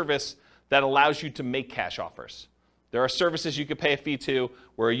use a service that allows you to make cash offers. There are services you could pay a fee to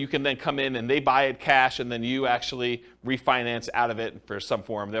where you can then come in and they buy it cash and then you actually refinance out of it for some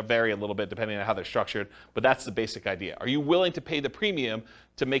form. They'll vary a little bit depending on how they're structured, but that's the basic idea. Are you willing to pay the premium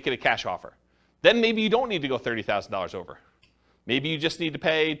to make it a cash offer? Then maybe you don't need to go $30,000 over. Maybe you just need to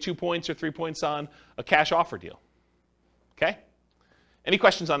pay 2 points or 3 points on a cash offer deal. Okay? Any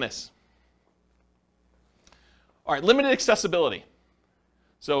questions on this? All right, limited accessibility.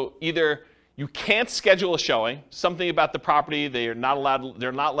 So either you can't schedule a showing, something about the property, they're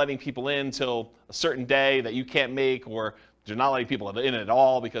not letting people in until a certain day that you can't make, or they're not letting people in at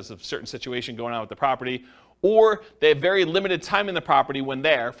all because of a certain situation going on with the property, or they have very limited time in the property when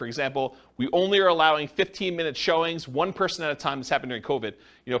there. For example, we only are allowing 15-minute showings, one person at a time. This happened during COVID.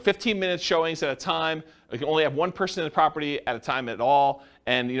 15-minute showings at a time. We can only have one person in the property at a time at all.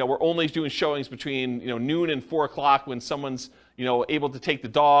 And we're only doing showings between noon and 4 o'clock when someone's able to take the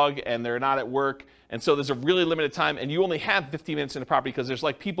dog and they're not at work. And so there's a really limited time, and you only have 15 minutes in the property because there's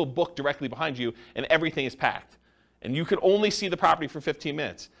like people booked directly behind you, and everything is packed. And you can only see the property for 15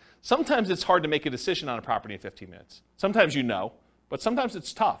 minutes. Sometimes it's hard to make a decision on a property in 15 minutes. Sometimes but sometimes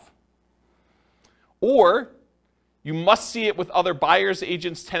it's tough. Or you must see it with other buyers,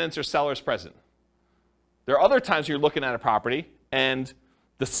 agents, tenants, or sellers present. There are other times you're looking at a property and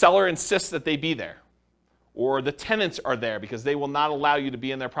the seller insists that they be there. Or the tenants are there because they will not allow you to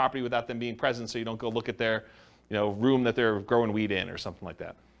be in their property without them being present, so you don't go look at their room that they're growing weed in or something like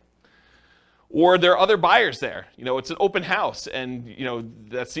that. Or there are other buyers there. It's an open house, and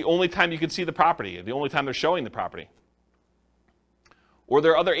that's the only time you can see the property, the only time they're showing the property. or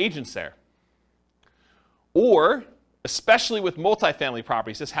there are other agents there. Or, especially with multifamily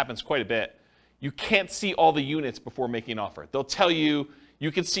properties, this happens quite a bit, you can't see all the units before making an offer. They'll tell you,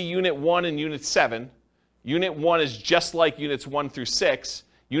 you can see unit 1 and unit 7. Unit 1 is just like units 1 through 6.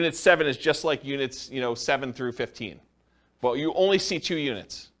 Unit 7 is just like units 7 through 15. But you only see 2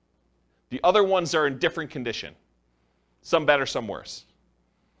 units. The other ones are in different condition. Some better, some worse.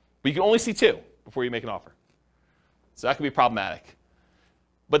 But you can only see 2 before you make an offer. So that can be problematic.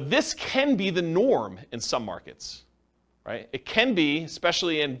 But this can be the norm in some markets. Right? It can be,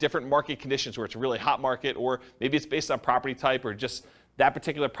 especially in different market conditions where it's a really hot market, or maybe it's based on property type, or just that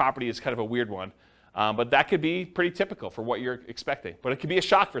particular property is kind of a weird one. But that could be pretty typical for what you're expecting. But it could be a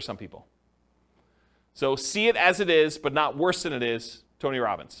shock for some people. So see it as it is, but not worse than it is, Tony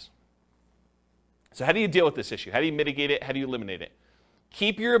Robbins. So how do you deal with this issue? How do you mitigate it? How do you eliminate it?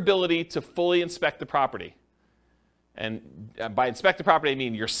 Keep your ability to fully inspect the property. And by inspect the property, I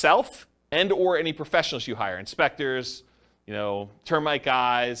mean yourself and or any professionals you hire, inspectors, termite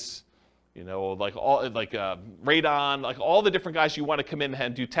guys, radon, like all the different guys you want to come in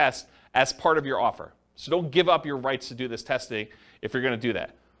and do tests as part of your offer. So don't give up your rights to do this testing if you're going to do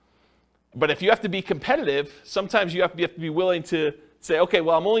that. But if you have to be competitive, sometimes you have to be willing to say, okay,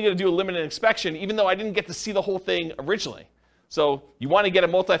 well, I'm only going to do a limited inspection, even though I didn't get to see the whole thing originally. So you want to get a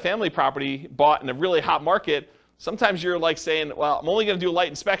multifamily property bought in a really hot market. Sometimes you're like saying, well, I'm only going to do a light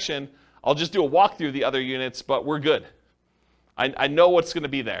inspection. I'll just do a walkthrough of the other units, but we're good. I know what's going to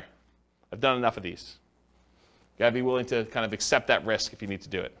be there. I've done enough of these. You got to be willing to kind of accept that risk if you need to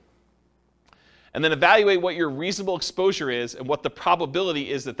do it. And then evaluate what your reasonable exposure is and what the probability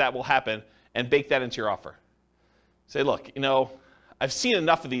is that will happen, and bake that into your offer. Say, look, I've seen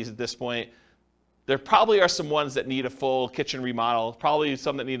enough of these at this point. There probably are some ones that need a full kitchen remodel, probably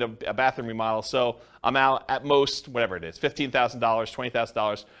some that need a bathroom remodel. So I'm out at most, whatever it is, $15,000,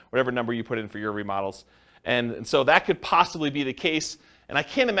 $20,000, whatever number you put in for your remodels. And so that could possibly be the case. And I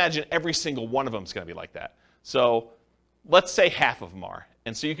can't imagine every single one of them is going to be like that. So let's say half of them are.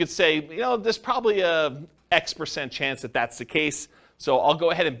 And so you could say, there's probably a X% chance that that's the case. So I'll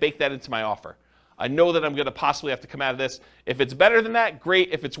go ahead and bake that into my offer. I know that I'm going to possibly have to come out of this. If it's better than that, great.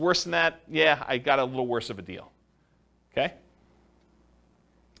 If it's worse than that, yeah, I got a little worse of a deal. Okay?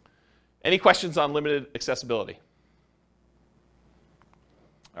 Any questions on limited accessibility?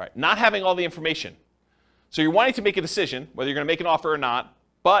 All right, not having all the information. So you're wanting to make a decision, whether you're going to make an offer or not,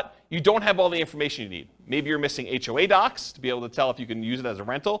 but you don't have all the information you need. Maybe you're missing HOA docs to be able to tell if you can use it as a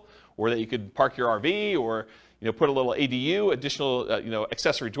rental, or that you could park your RV, or put a little ADU, additional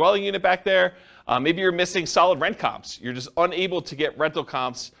accessory dwelling unit back there. Maybe you're missing solid rent comps. You're just unable to get rental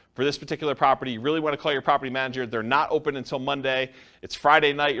comps for this particular property. You really want to call your property manager. They're not open until Monday. It's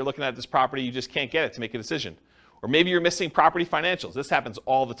Friday night. You're looking at this property. You just can't get it to make a decision. Or maybe you're missing property financials. This happens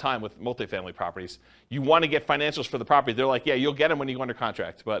all the time with multifamily properties. You want to get financials for the property. They're like, yeah, you'll get them when you go under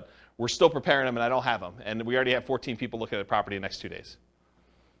contract, but we're still preparing them and I don't have them. And we already have 14 people looking at the property in the next 2 days.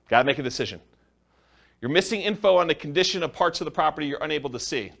 Got to make a decision. You're missing info on the condition of parts of the property you're unable to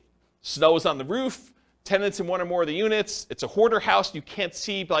see. Snow is on the roof, tenants in one or more of the units. It's a hoarder house. You can't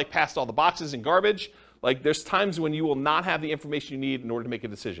see past all the boxes and garbage. There's times when you will not have the information you need in order to make a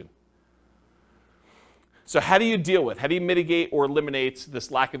decision. So how do you deal with, how do you mitigate or eliminate this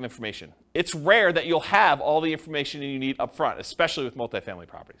lack of information? It's rare that you'll have all the information you need up front, especially with multifamily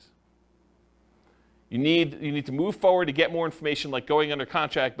properties. You need to move forward to get more information, like going under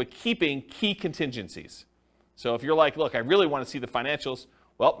contract, but keeping key contingencies. So if you're like, look, I really want to see the financials,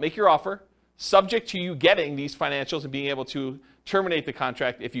 well, make your offer, subject to you getting these financials and being able to terminate the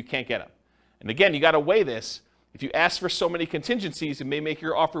contract if you can't get them. And again, you got to weigh this. If you ask for so many contingencies, it may make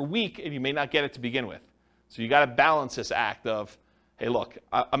your offer weak and you may not get it to begin with. So you got to balance this act of, hey, look,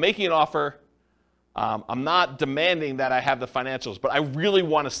 I'm making an offer. I'm not demanding that I have the financials, but I really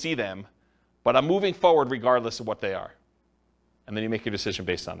want to see them. But I'm moving forward regardless of what they are. And then you make your decision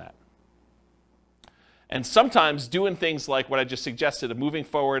based on that. And sometimes doing things like what I just suggested of moving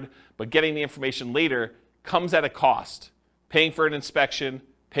forward, but getting the information later, comes at a cost. Paying for an inspection,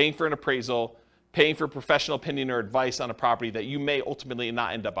 paying for an appraisal, paying for professional opinion or advice on a property that you may ultimately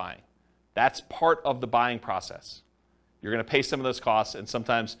not end up buying. That's part of the buying process. You're going to pay some of those costs, and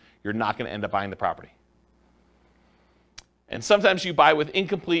sometimes you're not going to end up buying the property. And sometimes you buy with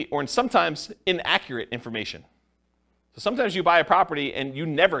incomplete or sometimes inaccurate information. So sometimes you buy a property and you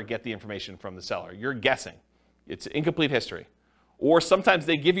never get the information from the seller. You're guessing. It's incomplete history. Or sometimes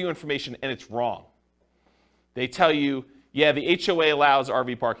they give you information and it's wrong. They tell you, yeah, the HOA allows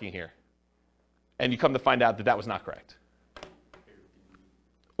RV parking here. And you come to find out that that was not correct.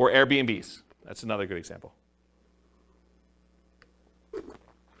 Or Airbnbs. That's another good example.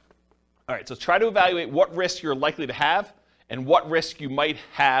 All right, so try to evaluate what risk you're likely to have and what risk you might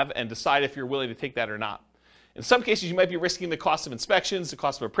have and decide if you're willing to take that or not. In some cases, you might be risking the cost of inspections, the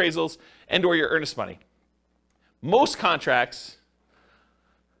cost of appraisals, and or your earnest money. Most contracts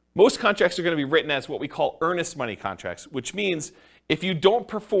are going to be written as what we call earnest money contracts, which means if you don't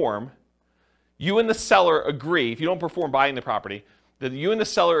perform, you and the seller agree, if you don't perform buying the property, that you and the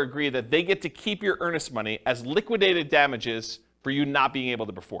seller agree that they get to keep your earnest money as liquidated damages for you not being able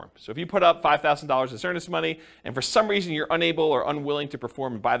to perform. So if you put up $5,000 as earnest money, and for some reason you're unable or unwilling to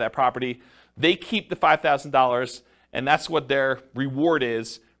perform and buy that property, they keep the $5,000, and that's what their reward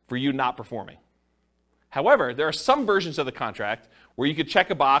is for you not performing. However, there are some versions of the contract where you could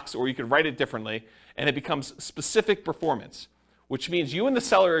check a box or you could write it differently, and it becomes specific performance, which means you and the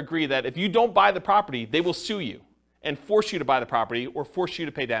seller agree that if you don't buy the property, they will sue you and force you to buy the property or force you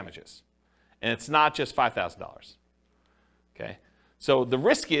to pay damages. And it's not just $5,000. Okay? So the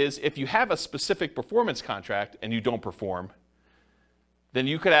risk is if you have a specific performance contract and you don't perform, then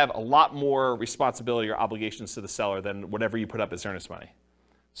you could have a lot more responsibility or obligations to the seller than whatever you put up as earnest money.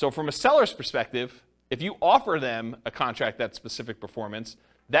 So from a seller's perspective, if you offer them a contract that's specific performance,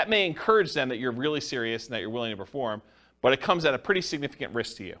 that may encourage them that you're really serious and that you're willing to perform, but it comes at a pretty significant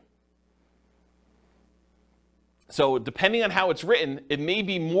risk to you. So depending on how it's written, it may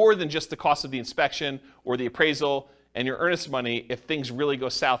be more than just the cost of the inspection or the appraisal and your earnest money if things really go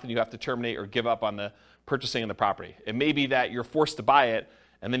south and you have to terminate or give up on the purchasing of the property. It may be that you're forced to buy it,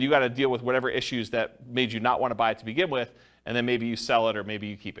 and then you got to deal with whatever issues that made you not want to buy it to begin with, and then maybe you sell it or maybe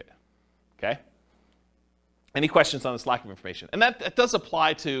you keep it. Okay? Any questions on this lack of information? And that does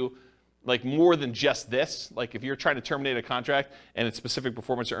apply to like more than just this. Like if you're trying to terminate a contract and it's specific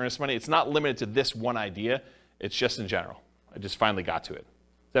performance or earnest money, it's not limited to this one idea. It's just in general. I just finally got to it.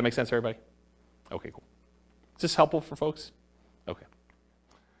 Does that make sense, everybody? Okay, cool. Is this helpful for folks? Okay.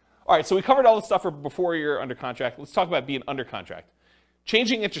 All right, so we covered all the stuff for before you're under contract. Let's talk about being under contract.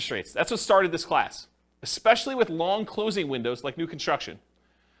 Changing interest rates. That's what started this class, especially with long closing windows like new construction.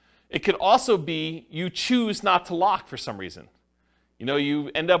 It could also be you choose not to lock for some reason. You know, you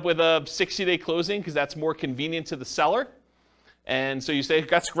end up with a 60-day closing because that's more convenient to the seller. And so you say,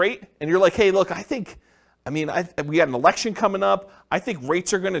 that's great. And you're like, hey, look, we got an election coming up. I think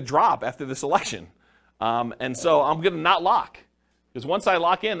rates are going to drop after this election. And so I'm going to not lock. Because once I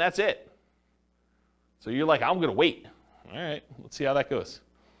lock in, that's it. So you're like, I'm going to wait. All right, let's see how that goes.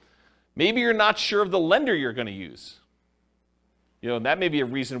 Maybe you're not sure of the lender you're going to use. You know, that may be a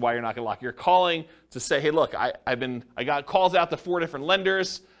reason why you're not going to lock. You're calling to say, hey, look, I got calls out to 4 different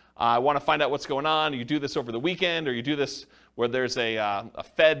lenders. I want to find out what's going on. You do this over the weekend, or you do this where there's a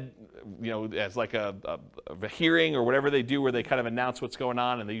Fed, you know, as like a hearing or whatever they do where they kind of announce what's going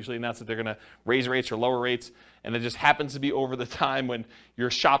on, and they usually announce that they're going to raise rates or lower rates, and it just happens to be over the time when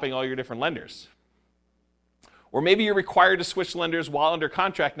you're shopping all your different lenders. Or maybe you're required to switch lenders while under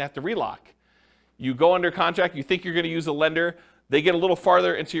contract and have to relock. You go under contract, you think you're going to use a lender, they get a little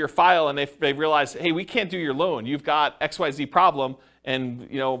farther into your file and they realize, hey, we can't do your loan. You've got XYZ problem, and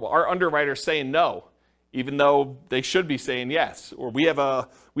you know our underwriter's saying no, even though they should be saying yes. Or we have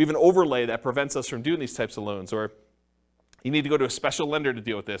an overlay that prevents us from doing these types of loans. Or you need to go to a special lender to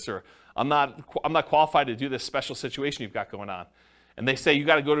deal with this. Or I'm not qualified to do this special situation you've got going on. And they say you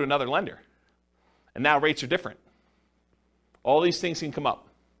got to go to another lender. And now rates are different. All these things can come up.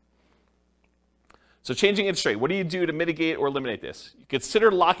 So changing interest rate, what do you do to mitigate or eliminate this? You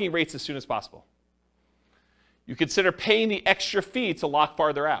consider locking rates as soon as possible. You consider paying the extra fee to lock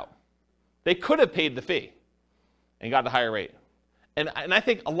farther out. They could have paid the fee and got a higher rate. And I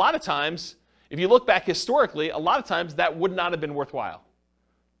think a lot of times, if you look back historically, a lot of times that would not have been worthwhile.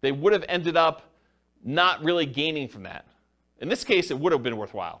 They would have ended up not really gaining from that. In this case, it would have been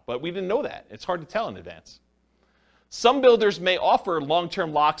worthwhile, but we didn't know that. It's hard to tell in advance. Some builders may offer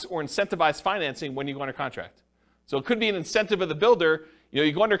long-term locks or incentivized financing when you go under contract. So it could be an incentive of the builder. You know,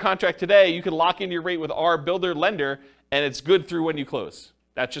 you go under contract today, you can lock in your rate with our builder lender, and it's good through when you close.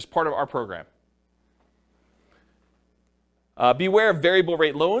 That's just part of our program. Beware of variable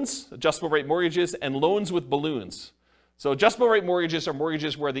rate loans, adjustable rate mortgages, and loans with balloons. So adjustable rate mortgages are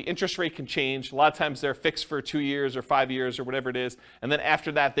mortgages where the interest rate can change. A lot of times they're fixed for 2 years or 5 years or whatever it is. And then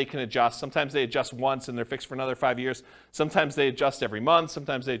after that, they can adjust. Sometimes they adjust once and they're fixed for another 5 years. Sometimes they adjust every month.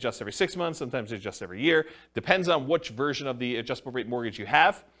 Sometimes they adjust every 6 months. Sometimes they adjust every year. Depends on which version of the adjustable rate mortgage you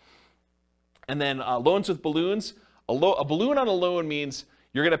have. And then loans with balloons. A balloon on a loan means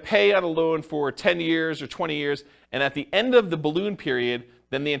you're going to pay on a loan for 10 years or 20 years. And at the end of the balloon period,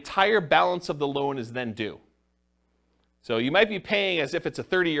 then the entire balance of the loan is then due. So you might be paying as if it's a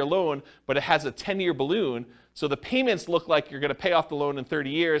 30-year loan, but it has a 10-year balloon. So the payments look like you're going to pay off the loan in 30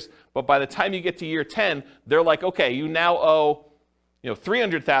 years, but by the time you get to year 10, they're like, okay, you now owe,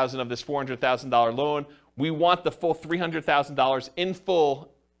 $300,000 of this $400,000 loan. We want the full $300,000 in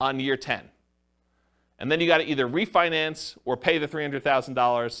full on year 10. And then you got to either refinance or pay the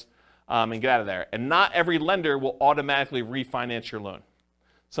 $300,000 and get out of there. And not every lender will automatically refinance your loan.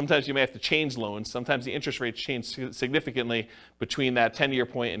 Sometimes you may have to change loans. Sometimes the interest rates change significantly between that 10-year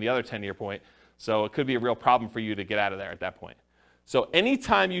point and the other 10-year point. So it could be a real problem for you to get out of there at that point. So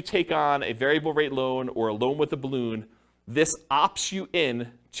anytime you take on a variable rate loan or a loan with a balloon, this opts you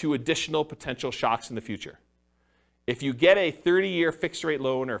in to additional potential shocks in the future. If you get a 30-year fixed rate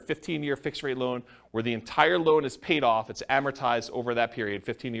loan or a 15-year fixed rate loan where the entire loan is paid off, it's amortized over that period,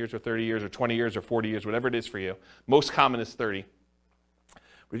 15 years or 30 years or 20 years or 40 years, whatever it is for you. Most common is 30.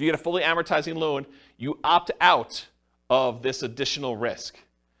 But if you get a fully amortizing loan, you opt out of this additional risk.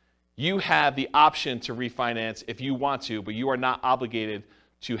 You have the option to refinance if you want to, but you are not obligated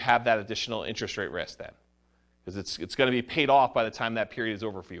to have that additional interest rate risk then. Because it's going to be paid off by the time that period is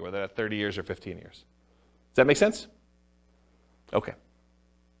over for you, whether that's 30 years or 15 years. Does that make sense? Okay.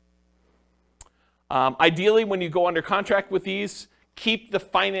 Ideally, when you go under contract with these, keep the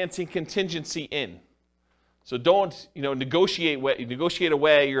financing contingency in. So don't negotiate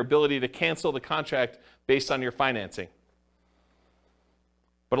away your ability to cancel the contract based on your financing.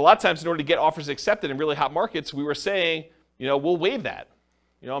 But a lot of times in order to get offers accepted in really hot markets, we were saying, we'll waive that.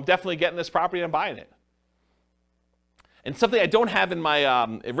 I'm definitely getting this property and I'm buying it. And something I don't have in my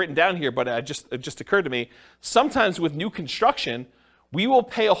written down here, but it just occurred to me, sometimes with new construction, we will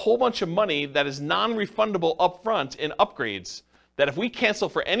pay a whole bunch of money that is non-refundable upfront in upgrades that if we cancel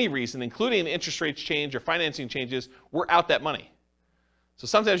for any reason, including the interest rates change or financing changes, we're out that money. So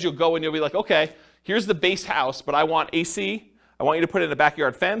sometimes you'll go and you'll be like, okay, here's the base house, but I want AC. I want you to put in a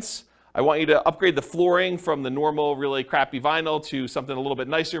backyard fence. I want you to upgrade the flooring from the normal, really crappy vinyl to something a little bit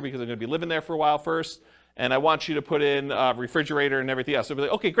nicer because I'm going to be living there for a while first. And I want you to put in a refrigerator and everything else. So we'll be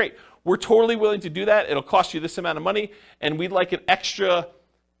like, okay, great. We're totally willing to do that. It'll cost you this amount of money. And we'd like an extra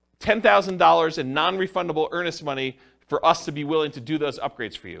 $10,000 in non-refundable earnest money for us to be willing to do those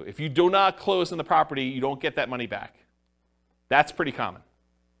upgrades for you. If you do not close on the property, you don't get that money back. That's pretty common.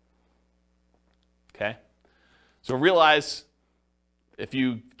 Okay? So realize if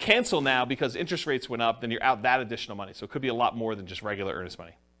you cancel now because interest rates went up, then you're out that additional money. So it could be a lot more than just regular earnest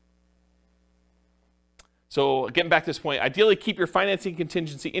money. So getting back to this point, ideally keep your financing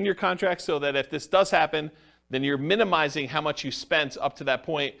contingency in your contract so that if this does happen, then you're minimizing how much you spent up to that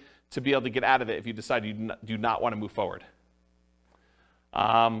point to be able to get out of it if you decide you do not want to move forward.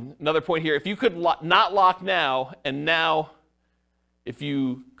 Another point here, if you could not lock now, and now if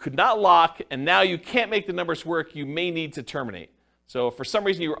you could not lock and now you can't make the numbers work, you may need to terminate. So if for some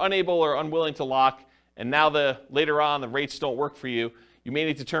reason you were unable or unwilling to lock, and now later on the rates don't work for you, you may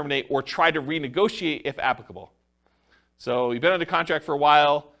need to terminate or try to renegotiate if applicable. So you've been under contract for a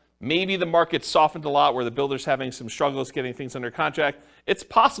while. Maybe the market's softened a lot where the builder's having some struggles getting things under contract. It's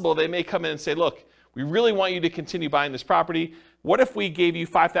possible they may come in and say, look, we really want you to continue buying this property. What if we gave you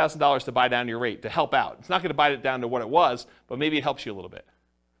 $5,000 to buy down your rate to help out? It's not going to buy it down to what it was, but maybe it helps you a little bit.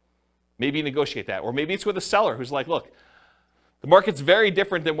 Maybe you negotiate that. Or maybe it's with a seller who's like, look, the market's very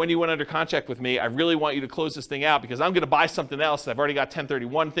different than when you went under contract with me. I really want you to close this thing out because I'm going to buy something else. I've already got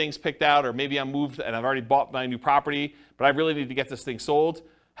 1031 things picked out, or maybe I'm moved and I've already bought my new property, but I really need to get this thing sold.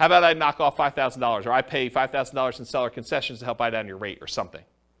 How about I knock off $5,000, or I pay $5,000 in seller concessions to help buy down your rate or something?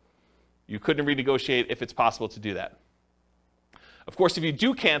 You couldn't renegotiate if it's possible to do that. Of course, if you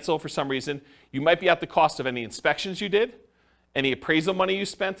do cancel for some reason, you might be at the cost of any inspections you did, any appraisal money you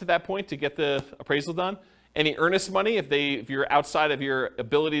spent at that point to get the appraisal done, any earnest money if you're outside of your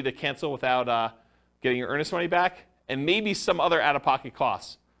ability to cancel without getting your earnest money back, and maybe some other out-of-pocket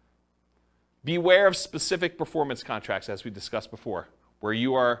costs. Beware of specific performance contracts, as we discussed before, where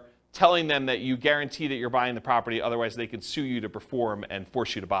you are telling them that you guarantee that you're buying the property, otherwise they could sue you to perform and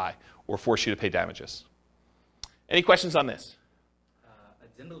force you to buy or force you to pay damages. Any questions on this?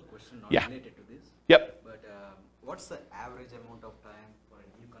 A general question not Yeah. related to this. Yep. But what's the average amount of time for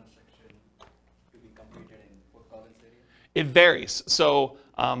a new construction to be completed in Fort Collins area? It varies. So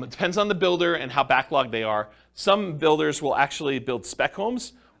it depends on the builder and how backlogged they are. Some builders will actually build spec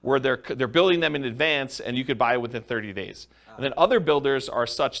homes where they're building them in advance and you could buy it within 30 days. And then other builders are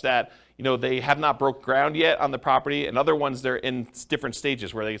such that they have not broke ground yet on the property, and other ones they're in different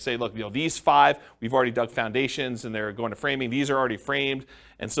stages where they say, look, these 5 we've already dug foundations and they're going to framing. These are already framed,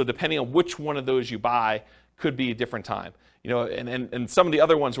 and so depending on which one of those you buy could be a different time. And some of the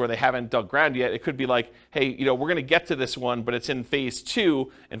other ones where they haven't dug ground yet, it could be like, hey, we're going to get to this one, but it's in phase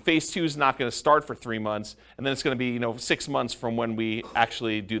 2, and phase 2 is not going to start for 3 months, and then it's going to be 6 months from when we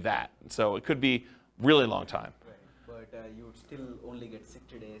actually do that. So it could be really long time. Right. But you would still only get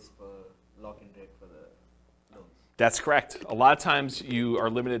 60 days for lock-in rate for the loans. That's correct. A lot of times you are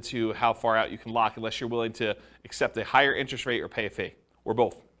limited to how far out you can lock unless you're willing to accept a higher interest rate or pay a fee, or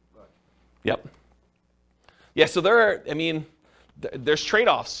both. Got it. Yep. Yeah, so there's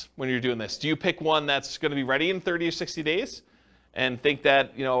trade-offs when you're doing this. Do you pick one that's going to be ready in 30 or 60 days and think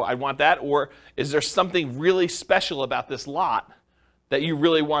that, I want that? Or is there something really special about this lot that you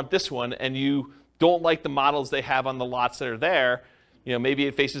really want this one and you don't like the models they have on the lots that are there? Maybe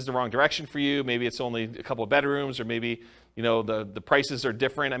it faces the wrong direction for you. Maybe it's only a couple of bedrooms, or maybe, the prices are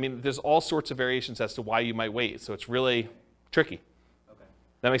different. There's all sorts of variations as to why you might wait. So it's really tricky. Okay.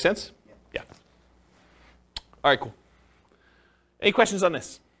 That make sense? Yeah. All right, cool. Any questions on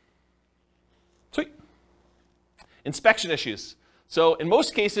this? Sweet. Inspection issues. So in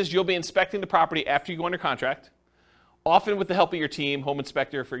most cases, you'll be inspecting the property after you go under contract, often with the help of your team, home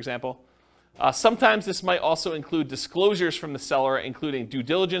inspector, for example. Sometimes this might also include disclosures from the seller, including due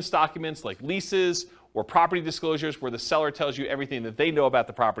diligence documents like leases or property disclosures where the seller tells you everything that they know about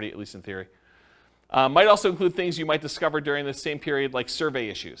the property, at least in theory. Might also include things you might discover during the same period, like survey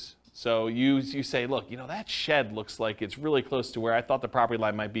issues. So you say, look, that shed looks like it's really close to where I thought the property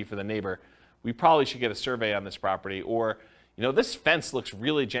line might be for the neighbor. We probably should get a survey on this property. Or, this fence looks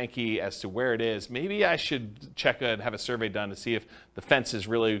really janky as to where it is. Maybe I should check and have a survey done to see if the fence is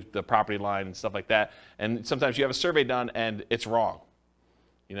really the property line and stuff like that. And sometimes you have a survey done and it's wrong.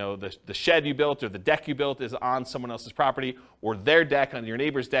 The shed you built or the deck you built is on someone else's property, or their deck on your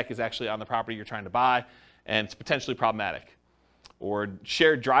neighbor's deck is actually on the property you're trying to buy, and it's potentially problematic. Or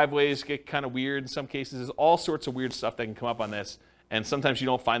shared driveways get kind of weird in some cases. There's all sorts of weird stuff that can come up on this, and sometimes you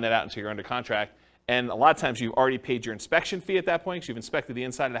don't find that out until you're under contract. And a lot of times you've already paid your inspection fee at that point, because you've inspected the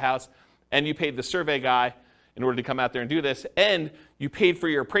inside of the house, and you paid the survey guy in order to come out there and do this, and you paid for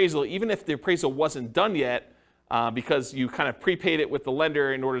your appraisal, even if the appraisal wasn't done yet, because you kind of prepaid it with the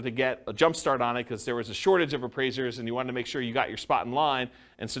lender in order to get a jump start on it, because there was a shortage of appraisers, and you wanted to make sure you got your spot in line.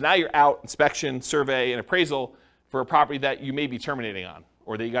 And so now you're out, inspection, survey, and appraisal, for a property that you may be terminating on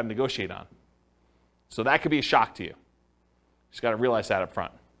or that you got to negotiate on. So that could be a shock to you. Just got to realize that up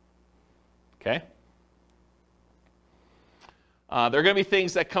front. Okay? There are going to be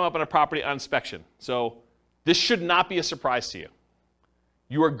things that come up on a property on inspection. So this should not be a surprise to you.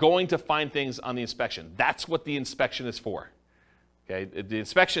 You are going to find things on the inspection. That's what the inspection is for. Okay? The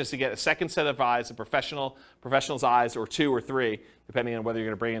inspection is to get a second set of eyes, a professional's eyes, or 2 or 3, depending on whether you're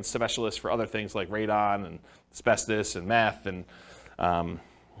going to bring in specialists for other things like radon and asbestos and meth and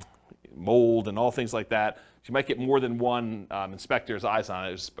mold and all things like that. You might get more than one inspector's eyes on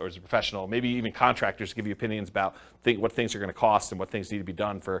it or as a professional. Maybe even contractors give you opinions about what things are going to cost and what things need to be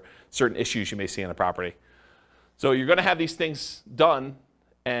done for certain issues you may see on the property. So you're going to have these things done,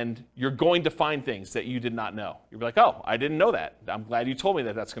 and you're going to find things that you did not know. You'll be like, oh, I didn't know that. I'm glad you told me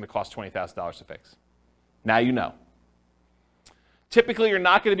that that's going to cost $20,000 to fix. Now you know. Typically, you're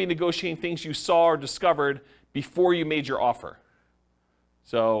not going to be negotiating things you saw or discovered before you made your offer.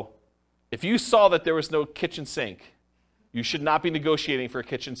 So if you saw that there was no kitchen sink, you should not be negotiating for a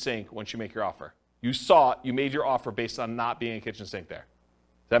kitchen sink once you make your offer. You saw it, you made your offer based on not being a kitchen sink there.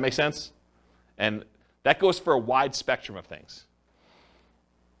 Does that make sense? And that goes for a wide spectrum of things.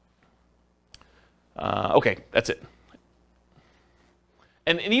 Okay, that's it.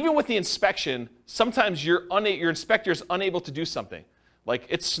 And even with the inspection, sometimes your inspector is unable to do something. Like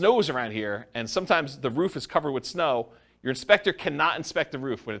it snows around here, and sometimes the roof is covered with snow. Your inspector cannot inspect the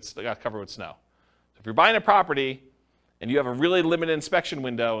roof when it's got covered with snow. So if you're buying a property and you have a really limited inspection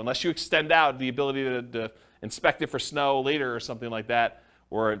window, unless you extend out the ability to inspect it for snow later or something like that,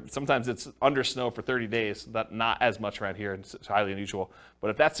 or sometimes it's under snow for 30 days, not as much around here, and it's highly unusual. But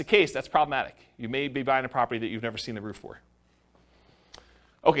if that's the case, that's problematic. You may be buying a property that you've never seen the roof for.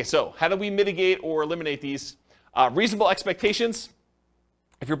 Okay, so how do we mitigate or eliminate these? Reasonable expectations.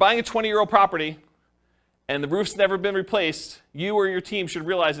 If you're buying a 20-year-old property and the roof's never been replaced, you or your team should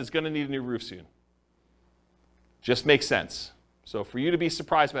realize it's going to need a new roof soon. Just makes sense. So for you to be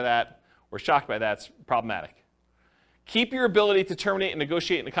surprised by that or shocked by that, it's problematic. Keep your ability to terminate and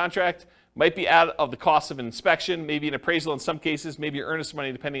negotiate in the contract. Might be out of the cost of an inspection, maybe an appraisal in some cases, maybe your earnest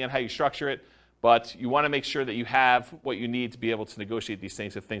money depending on how you structure it. But you want to make sure that you have what you need to be able to negotiate these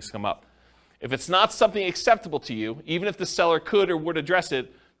things if things come up. If it's not something acceptable to you, even if the seller could or would address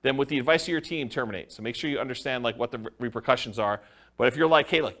it, then with the advice of your team, terminate. So make sure you understand what the repercussions are. But if you're like,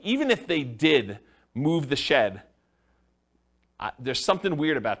 hey, look, even if they did move the shed. There's something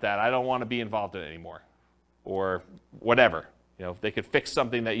weird about that. I don't want to be involved in it anymore, or whatever. If they could fix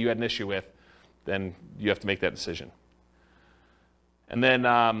something that you had an issue with, then you have to make that decision. And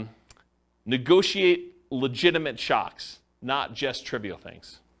then negotiate legitimate shocks, not just trivial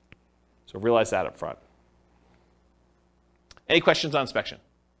things. So realize that up front. Any questions on inspection?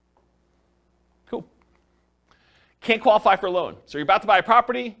 Cool. Can't qualify for a loan. So you're about to buy a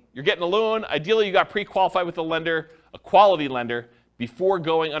property, you're getting a loan. Ideally, you got pre-qualified with a lender, a quality lender, before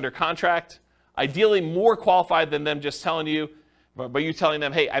going under contract. Ideally, more qualified than them just telling you, but you telling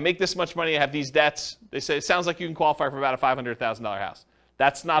them, hey, I make this much money, I have these debts. They say, it sounds like you can qualify for about a $500,000 house.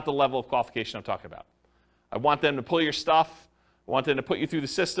 That's not the level of qualification I'm talking about. I want them to pull your stuff. I want them to put you through the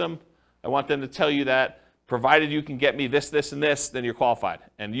system. I want them to tell you that provided you can get me this, this, and this, then you're qualified.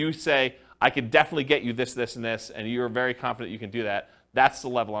 And you say, I can definitely get you this, this, and this, and you're very confident you can do that. That's the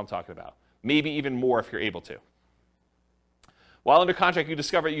level I'm talking about. Maybe even more if you're able to. While under contract, you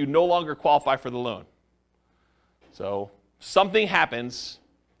discover you no longer qualify for the loan. So something happens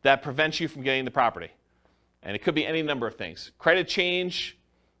that prevents you from getting the property. And it could be any number of things. Credit change,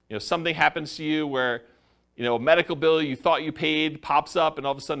 something happens to you where, a medical bill you thought you paid pops up and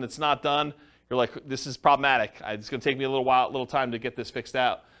all of a sudden it's not done. You're like, this is problematic. It's going to take me a little time to get this fixed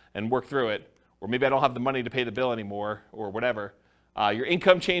out and work through it. Or maybe I don't have the money to pay the bill anymore or whatever. Your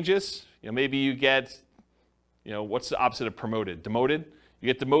income changes. Maybe you get, what's the opposite of promoted? Demoted. You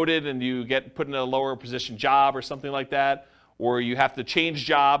get demoted and you get put in a lower position job or something like that. Or you have to change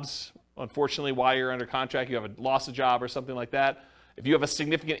jobs. Unfortunately, while you're under contract, you have lost a job or something like that. If you have a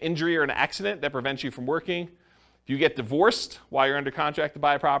significant injury or an accident that prevents you from working, if you get divorced while you're under contract to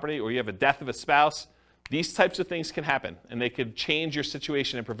buy a property, or you have a death of a spouse, these types of things can happen, and they could change your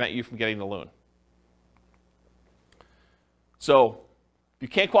situation and prevent you from getting the loan. So if you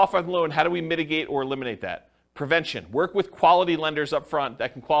can't qualify for the loan, how do we mitigate or eliminate that? Prevention. Work with quality lenders up front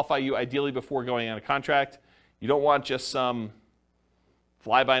that can qualify you ideally before going on a contract. You don't want just some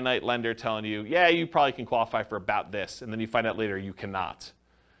fly-by-night lender telling you, yeah, you probably can qualify for about this, and then you find out later you cannot.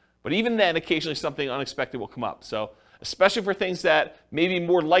 But even then, occasionally something unexpected will come up. So especially for things that may be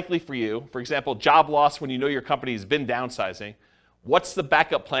more likely for you, for example, job loss when you know your company has been downsizing, what's the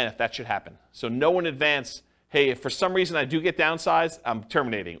backup plan if that should happen? So know in advance, hey, if for some reason I do get downsized, I'm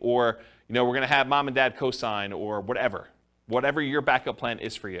terminating. Or we're going to have mom and dad co-sign or whatever your backup plan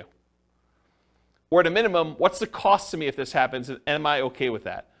is for you. Or at a minimum, what's the cost to me if this happens, and am I okay with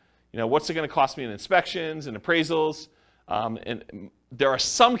that? What's it going to cost me in inspections and appraisals? And there are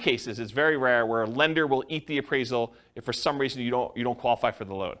some cases, it's very rare, where a lender will eat the appraisal if for some reason you don't qualify for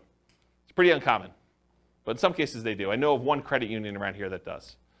the loan. It's pretty uncommon, but in some cases they do. I know of one credit union around here that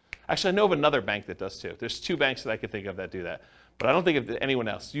does. Actually, I know of another bank that does too. There's 2 banks that I could think of that do that, but I don't think of anyone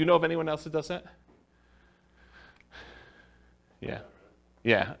else. Do you know of anyone else that does that?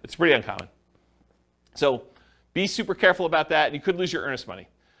 Yeah, it's pretty uncommon. So be super careful about that, and you could lose your earnest money.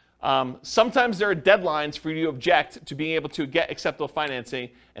 Sometimes there are deadlines for you to object to being able to get acceptable financing,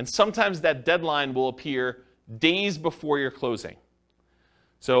 and sometimes that deadline will appear days before your closing.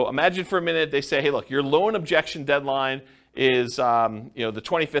 So imagine for a minute they say, hey, look, your loan objection deadline is the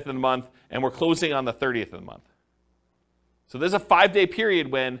 25th of the month, and we're closing on the 30th of the month. So there's a 5-day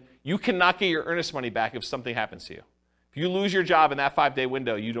period when you cannot get your earnest money back if something happens to you. If you lose your job in that 5-day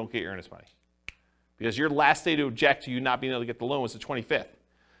window, you don't get your earnest money. Because your last day to object to you not being able to get the loan was the 25th.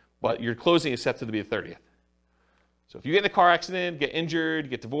 But your closing is set to be the 30th. So if you get in a car accident, get injured,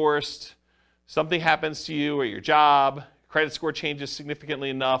 get divorced, something happens to you or your job, credit score changes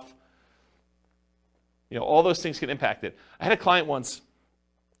significantly enough, all those things can impact it. I had a client once,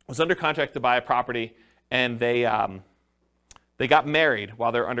 was under contract to buy a property, and they got married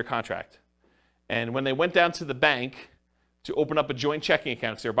while they were under contract. And when they went down to the bank to open up a joint checking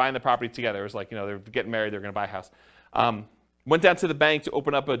account, so they were buying the property together. It was like, they're getting married, they're going to buy a house. Went down to the bank to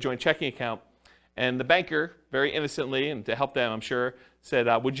open up a joint checking account, and the banker, very innocently, and to help them, I'm sure, said,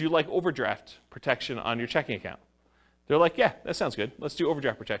 would you like overdraft protection on your checking account? They're like, yeah, that sounds good. Let's do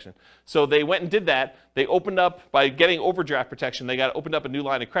overdraft protection. So they went and did that. They opened up, by getting overdraft protection, they opened up a new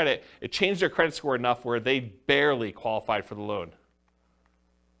line of credit. It changed their credit score enough where they barely qualified for the loan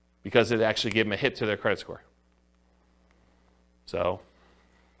because it actually gave them a hit to their credit score. So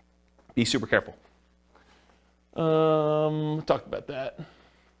be super careful. Talked about that.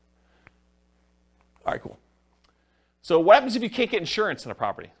 All right, cool. So what happens if you can't get insurance on a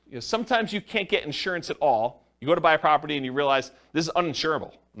property? Sometimes you can't get insurance at all. You go to buy a property and you realize this is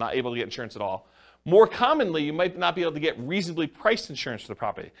uninsurable. I'm not able to get insurance at all. More commonly, you might not be able to get reasonably priced insurance for the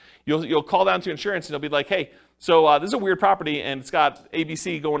property. You'll call down to insurance and they'll be like, hey, so this is a weird property and it's got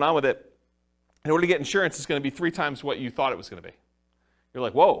ABC going on with it. in order to get insurance, it's going to be 3 times what you thought it was going to be. You're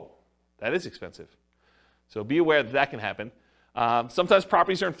like, whoa, that is expensive. So be aware that that can happen. Sometimes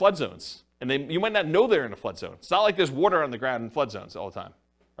properties are in flood zones, and you might not know they're in a flood zone. It's not like there's water on the ground in flood zones all the time,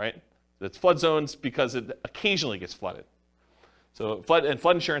 right? It's flood zones because it occasionally gets flooded. So flood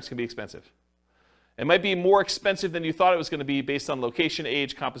insurance can be expensive. It might be more expensive than you thought it was going to be based on location,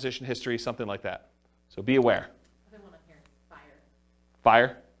 age, composition, history, something like that. So be aware. Another one on here is fire.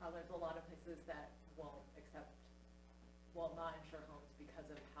 Fire? There's a lot of places that will not insure homes because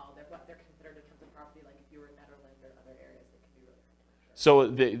of what they're considered in terms of property. Like if you were in Netherlands or other areas, it can be really hard to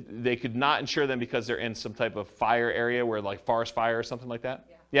insure. So they could not insure them because they're in some type of fire area where like forest fire or something like that?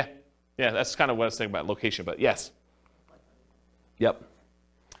 Yeah. Yeah, that's kind of what I was thinking about location, but yes. Yep.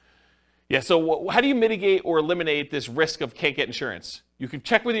 Yeah, so how do you mitigate or eliminate this risk of can't get insurance? You can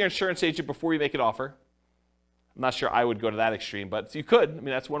check with your insurance agent before you make an offer. I'm not sure I would go to that extreme, but you could. I mean,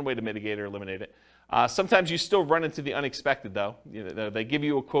 that's one way to mitigate or eliminate it. Sometimes you still run into the unexpected, though. They give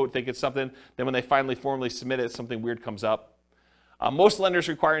you a quote, think it's something, then when they finally formally submit it, something weird comes up. Most lenders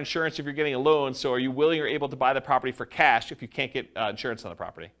require insurance if you're getting a loan, so are you willing or able to buy the property for cash if you can't get insurance on the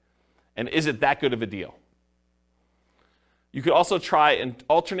property? And is it that good of a deal? You could also try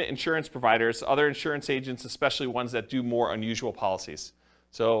alternate insurance providers, other insurance agents, especially ones that do more unusual policies.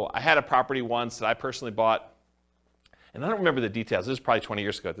 So I had a property once that I personally bought, and I don't remember the details. This was probably 20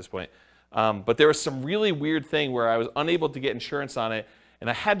 years ago at this point. But there was some really weird thing where I was unable to get insurance on it, and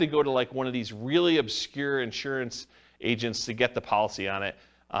I had to go to like one of these really obscure insurance agents to get the policy on it.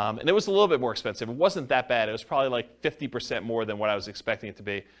 And it was a little bit more expensive. It wasn't that bad. It was probably like 50% more than what I was expecting it to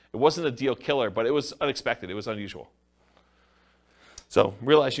be. It wasn't a deal killer, but it was unexpected. It was unusual. So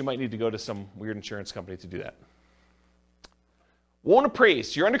realize you might need to go to some weird insurance company to do that. Won't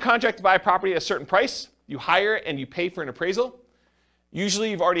appraise. You're under contract to buy a property at a certain price. You hire and you pay for an appraisal.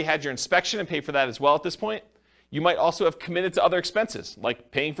 Usually you've already had your inspection and pay for that as well at this point. You might also have committed to other expenses, like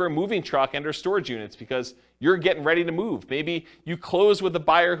paying for a moving truck and or storage units because you're getting ready to move. Maybe you close with the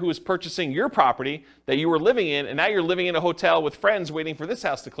buyer who is purchasing your property that you were living in, and now you're living in a hotel with friends waiting for this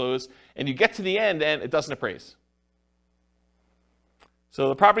house to close, and you get to the end and it doesn't appraise. So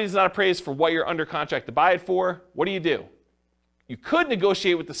the property is not appraised for what you're under contract to buy it for. What do? You could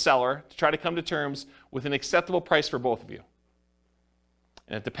negotiate with the seller to try to come to terms with an acceptable price for both of you.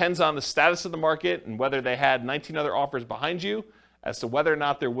 And it depends on the status of the market and whether they had 19 other offers behind you as to whether or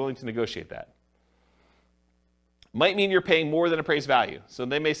not they're willing to negotiate that. Might mean you're paying more than appraised value. So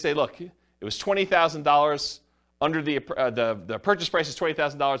they may say, look, it was $20,000 under the purchase price is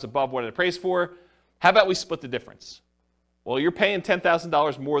 $20,000 above what it appraised for. How about we split the difference? Well, you're paying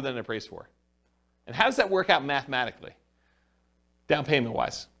 $10,000 more than it appraised for. And how does that work out mathematically, down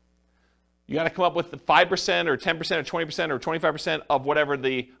payment-wise? You got to come up with the 5% or 10% or 20% or 25% of whatever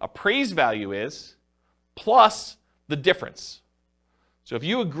the appraised value is, plus the difference. So if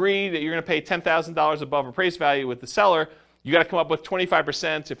you agree that you're going to pay $10,000 above appraised value with the seller, you got to come up with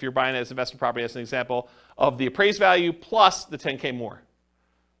 25%, if you're buying it as investment property as an example, of the appraised value plus the $10K more.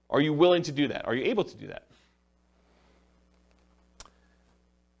 Are you willing to do that? Are you able to do that?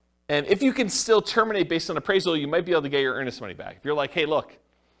 And if you can still terminate based on appraisal, you might be able to get your earnest money back. If you're like, hey, look,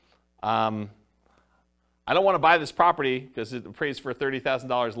 I don't want to buy this property because it appraised for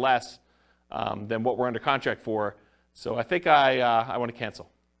 $30,000 less than what we're under contract for, so I think I want to cancel.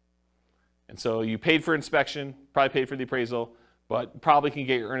 And so you paid for inspection, probably paid for the appraisal, but probably can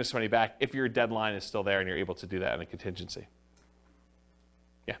get your earnest money back if your deadline is still there and you're able to do that in a contingency.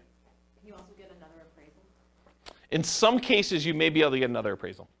 Yeah? Can you also get another appraisal? In some cases, you may be able to get another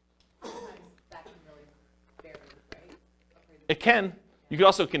appraisal. Sometimes that can really vary, right? Appraisal. It can. You could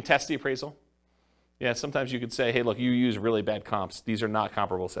also contest the appraisal. Yeah, sometimes you could say, hey, look, you use really bad comps. These are not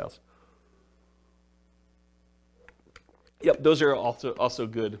comparable sales. Yep, those are also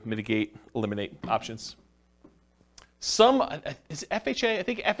good mitigate, eliminate options. Is FHA? I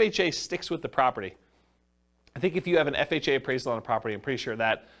think FHA sticks with the property. I think if you have an FHA appraisal on a property, I'm pretty sure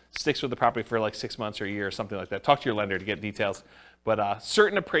that sticks with the property for like 6 months or a year or something like that. Talk to your lender to get details. But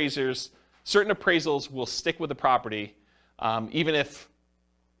certain appraisals will stick with the property, even if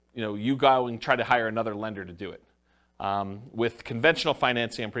you go and try to hire another lender to do it. With conventional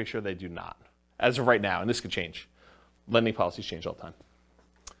financing, I'm pretty sure they do not, as of right now, and this could change. Lending policies change all the time.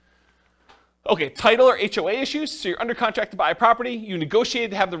 Okay, title or HOA issues. So you're under contract to buy a property. You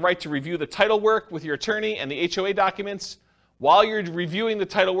negotiated to have the right to review the title work with your attorney and the HOA documents. While you're reviewing the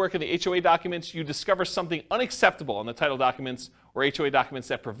title work and the HOA documents, you discover something unacceptable in the title documents or HOA documents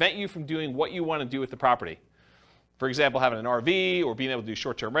that prevent you from doing what you want to do with the property. For example, having an RV or being able to do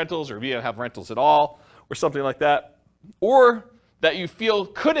short-term rentals or being able to have rentals at all or something like that. Or that you feel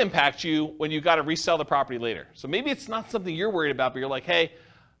could impact you when you got to resell the property later. So maybe it's not something you're worried about, but you're like, hey,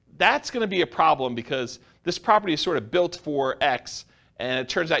 that's going to be a problem because this property is sort of built for X, and it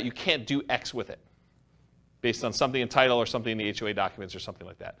turns out you can't do X with it based on something in title or something in the HOA documents or something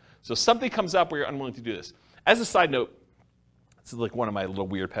like that. So something comes up where you're unwilling to do this. As a side note, this is like one of my little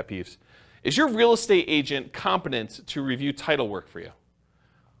weird pet peeves. Is your real estate agent competent to review title work for you?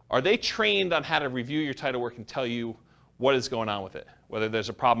 Are they trained on how to review your title work and tell you what is going on with it, whether there's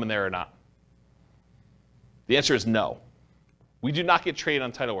a problem in there or not? The answer is no. We do not get trained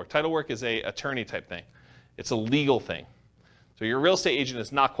on title work. Title work is an attorney type thing. It's a legal thing. So your real estate agent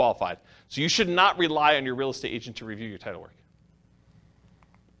is not qualified. So you should not rely on your real estate agent to review your title work.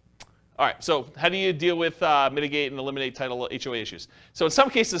 All right, so how do you deal with, mitigate and eliminate title HOA issues? So in some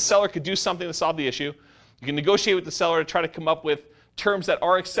cases, the seller could do something to solve the issue. You can negotiate with the seller to try to come up with terms that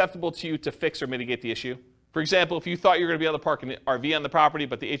are acceptable to you to fix or mitigate the issue. For example, if you thought you were going to be able to park an RV on the property,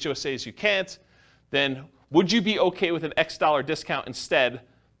 but the HOA says you can't, then would you be okay with an X dollar discount instead?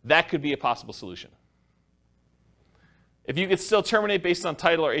 That could be a possible solution. If you could still terminate based on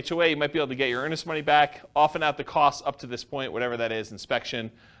title or HOA, you might be able to get your earnest money back, often out the costs up to this point, whatever that is,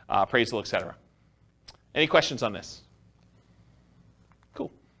 inspection, appraisal, etc. Any questions on this?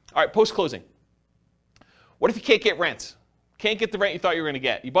 Cool. All right, post-closing. What if you can't get rent? Can't get the rent you thought you were going to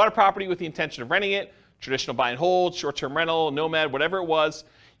get? You bought a property with the intention of renting it, traditional buy and hold, short-term rental, nomad, whatever it was.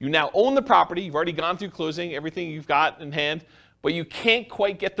 You now own the property. You've already gone through closing, everything you've got in hand, but you can't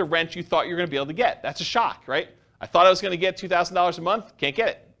quite get the rent you thought you were going to be able to get. That's a shock, right? I thought I was going to get $2,000 a month. Can't get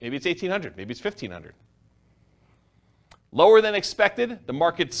it. Maybe it's $1,800. Maybe it's $1,500. Lower than expected. The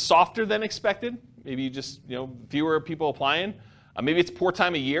market's softer than expected. Maybe you just, fewer people applying. Maybe it's poor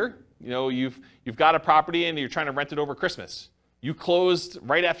time of year. You've got a property and you're trying to rent it over Christmas. You closed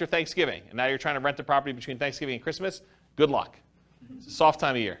right after Thanksgiving, and now you're trying to rent the property between Thanksgiving and Christmas. Good luck. It's a soft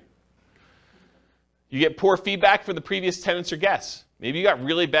time of year. You get poor feedback from the previous tenants or guests. Maybe you got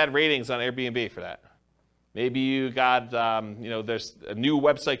really bad ratings on Airbnb for that. Maybe you got, there's a new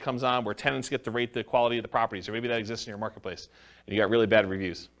website comes on where tenants get to rate the quality of the properties, or maybe that exists in your marketplace, and you got really bad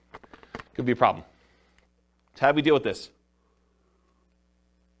reviews. Could be a problem. So how do we deal with this?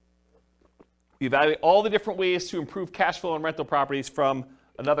 We evaluate all the different ways to improve cash flow on rental properties from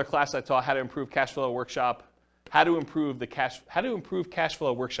another class I taught, How to Improve Cash Flow Workshop, How to Improve Cash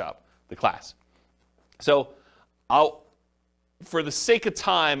Flow Workshop, the class. So for the sake of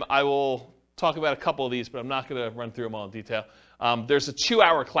time, I will talk about a couple of these, but I'm not going to run through them all in detail. There's a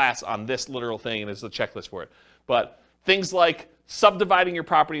 2-hour class on this literal thing, and there's a checklist for it. But things like subdividing your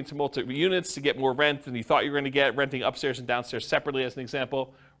property into multiple units to get more rent than you thought you were going to get, renting upstairs and downstairs separately as an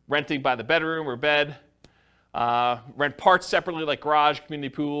example, renting by the bedroom or bed, rent parts separately like garage,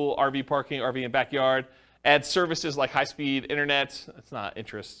 community pool, RV parking, RV and backyard, add services like high-speed internet. That's not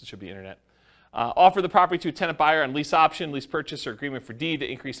interest, it should be internet. Offer the property to a tenant buyer on lease option, lease purchase, or agreement for deed to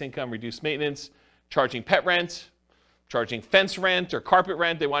increase income, reduce maintenance, charging pet rent, charging fence rent or carpet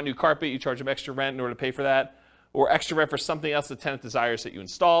rent. They want new carpet, you charge them extra rent in order to pay for that, or extra rent for something else the tenant desires that you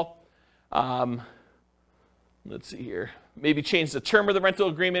install. Let's see here. Maybe change the term of the rental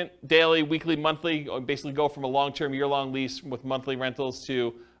agreement, daily, weekly, monthly, or basically go from a long-term, year-long lease with monthly rentals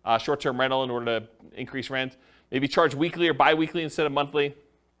to short-term rental in order to increase rent. Maybe charge weekly or bi-weekly instead of monthly.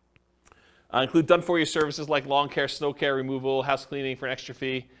 Include done-for-you services like lawn care, snow care, removal, house cleaning for an extra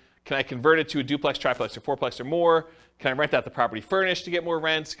fee. Can I convert it to a duplex, triplex, or fourplex or more? Can I rent out the property furnished to get more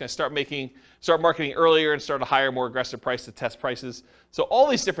rents? Can I start marketing earlier and start a higher, more aggressive price to test prices? So all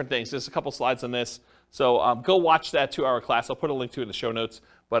these different things. There's a couple slides on this. So go watch that 2-hour class. I'll put a link to it in the show notes.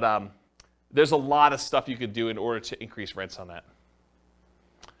 But there's a lot of stuff you could do in order to increase rents on that.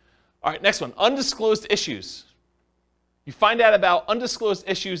 All right, next one, undisclosed issues. You find out about undisclosed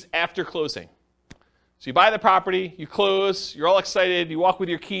issues after closing. So you buy the property, you close, you're all excited, you walk with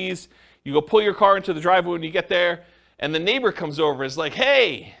your keys, you go pull your car into the driveway when you get there, and the neighbor comes over and is like,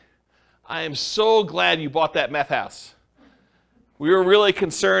 hey, I am so glad you bought that meth house. We were really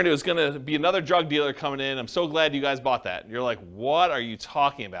concerned it was going to be another drug dealer coming in. I'm so glad you guys bought that. And you're like, what are you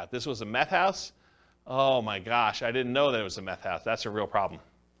talking about? This was a meth house? Oh my gosh, I didn't know that it was a meth house. That's a real problem.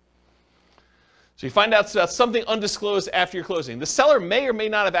 So you find out about something undisclosed after your closing. The seller may or may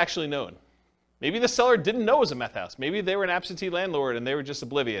not have actually known. Maybe the seller didn't know it was a meth house. Maybe they were an absentee landlord and they were just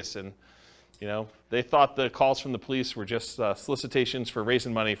oblivious, and they thought the calls from the police were just solicitations for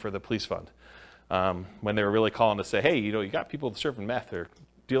raising money for the police fund, when they were really calling to say, hey, you got people serving meth or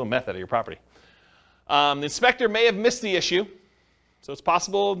dealing meth out of your property. The inspector may have missed the issue. So it's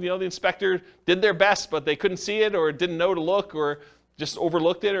possible the inspector did their best, but they couldn't see it or didn't know to look or just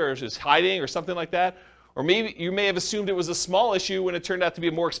overlooked it or was just hiding or something like that. Or maybe you may have assumed it was a small issue when it turned out to be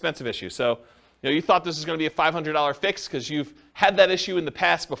a more expensive issue. So you thought this was going to be a $500 fix because you've had that issue in the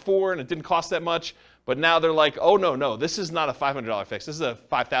past before and it didn't cost that much. But now they're like, oh, no, this is not a $500 fix. This is a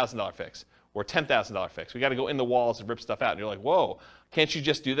 $5,000 fix or $10,000 fix. We got to go in the walls and rip stuff out. And you're like, whoa, can't you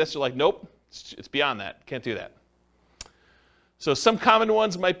just do this? They're like, nope, it's beyond that. Can't do that. So some common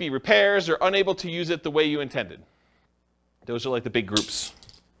ones might be repairs or unable to use it the way you intended. Those are like the big groups.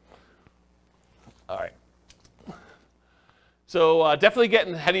 All right. So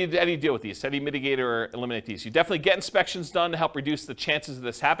definitely how do you deal with these? How do you mitigate or eliminate these? You definitely get inspections done to help reduce the chances of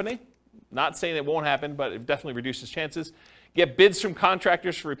this happening. Not saying it won't happen, but it definitely reduces chances. Get bids from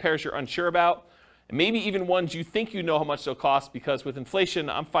contractors for repairs you're unsure about, and maybe even ones you think you know how much they'll cost, because with inflation,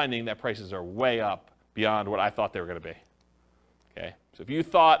 I'm finding that prices are way up beyond what I thought they were going to be. Okay, so if you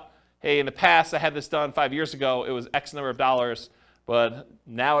thought, hey, in the past I had this done 5 years ago, it was X number of dollars, but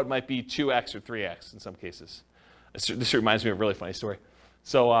now it might be 2X or 3X in some cases. This reminds me of a really funny story.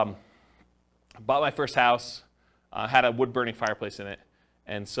 So I bought my first house, had a wood-burning fireplace in it,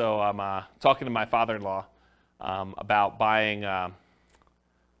 and so I'm talking to my father-in-law about buying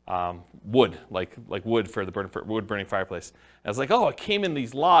wood, like wood for the wood-burning fireplace. And I was like, oh, it came in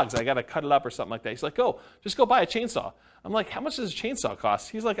these logs. I got to cut it up or something like that. He's like, oh, just go buy a chainsaw. I'm like, how much does a chainsaw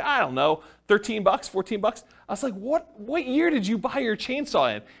cost? He's like, I don't know, $13, $14. I was like, what year did you buy your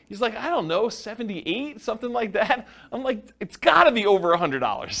chainsaw in? He's like, I don't know, 78, something like that. I'm like, it's got to be over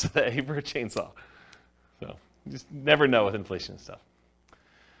 $100 today for a chainsaw. So you just never know with inflation and stuff.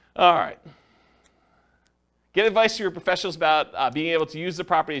 All right. Get advice from your professionals about being able to use the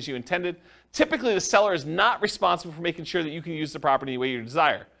property as you intended. Typically, the seller is not responsible for making sure that you can use the property the way you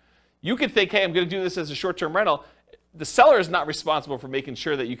desire. You could think, hey, I'm going to do this as a short-term rental. The seller is not responsible for making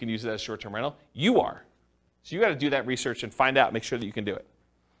sure that you can use it as a short-term rental. You are. So you got to do that research and find out, make sure that you can do it.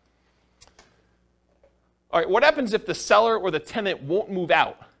 All right, what happens if the seller or the tenant won't move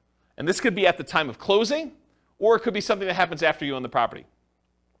out? And this could be at the time of closing, or it could be something that happens after you own the property.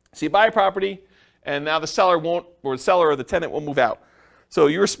 So you buy a property, and now the seller or the tenant won't move out. So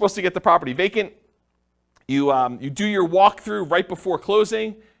you were supposed to get the property vacant. You do your walkthrough right before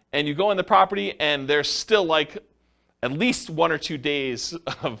closing, and you go in the property, and there's still like at least 1 or 2 days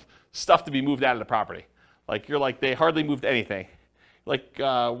of stuff to be moved out of the property. Like you're like, they hardly moved anything. Like,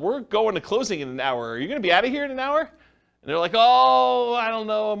 we're going to closing in an hour. Are you going to be out of here in an hour? And they're like, oh, I don't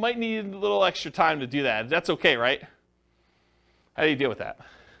know. I might need a little extra time to do that. That's okay, right? How do you deal with that?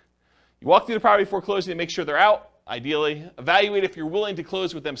 You walk through the property before closing to make sure they're out, ideally. Evaluate if you're willing to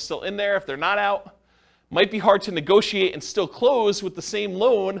close with them still in there. If they're not out, might be hard to negotiate and still close with the same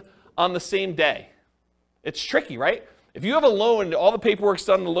loan on the same day. It's tricky, right? If you have a loan, all the paperwork's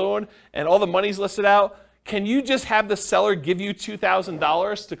done on the loan, and all the money's listed out, can you just have the seller give you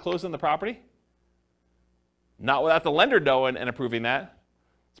 $2,000 to close on the property? Not without the lender knowing and approving that.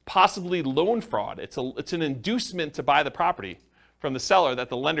 It's possibly loan fraud. It's an inducement to buy the property from the seller that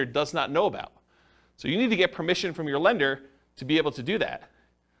the lender does not know about. So you need to get permission from your lender to be able to do that.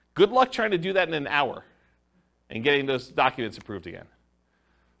 Good luck trying to do that in an hour and getting those documents approved again.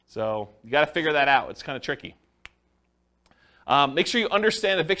 So you got to figure that out. It's kind of tricky. Make sure you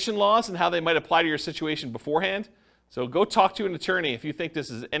understand eviction laws and how they might apply to your situation beforehand. So go talk to an attorney if you think this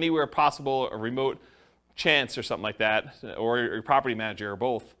is anywhere possible, a remote chance or something like that, or your property manager or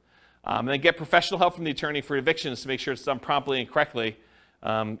both. And then get professional help from the attorney for evictions to make sure it's done promptly and correctly.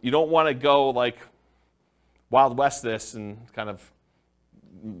 You don't want to go like Wild West this and kind of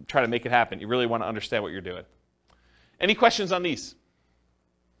try to make it happen. You really want to understand what you're doing. Any questions on these?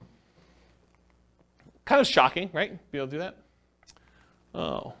 Kind of shocking, right? Be able to do that?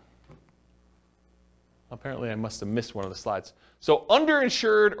 Oh. Apparently I must have missed one of the slides. So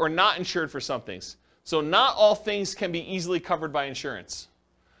underinsured or not insured for some things. So not all things can be easily covered by insurance.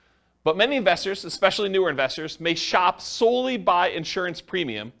 But many investors, especially newer investors, may shop solely by insurance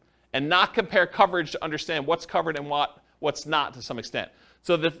premium and not compare coverage to understand what's covered and what's not to some extent.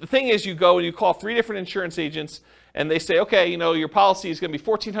 So the thing is, you go and you call 3 different insurance agents, and they say, okay, you know, your policy is going to be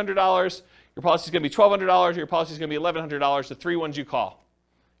 $1,400, your policy is going to be $1,200, your policy is going to be $1,100, the 3 ones you call.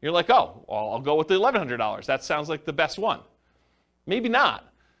 You're like, oh, well, I'll go with the $1,100. That sounds like the best one. Maybe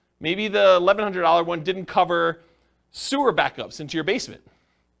not. Maybe the $1,100 one didn't cover sewer backups into your basement.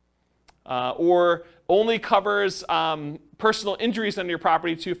 Or only covers personal injuries on your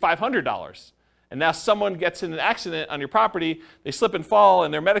property to $500. And now someone gets in an accident on your property, they slip and fall,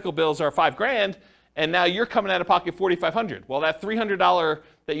 and their medical bills are $5,000, and now you're coming out of pocket $4,500. Well, that $300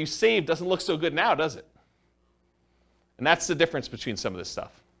 that you saved doesn't look so good now, does it? And that's the difference between some of this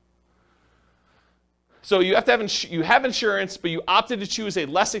stuff. So you have to have you have insurance, but you opted to choose a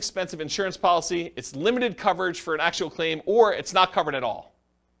less expensive insurance policy. It's limited coverage for an actual claim, or it's not covered at all.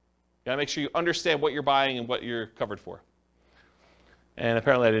 You gotta make sure you understand what you're buying and what you're covered for. And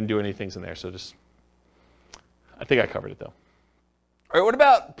apparently I didn't do any things in there, so I think I covered it though. All right, what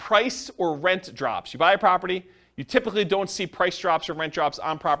about price or rent drops? You buy a property, you typically don't see price drops or rent drops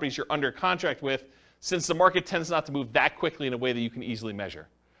on properties you're under contract with, since the market tends not to move that quickly in a way that you can easily measure.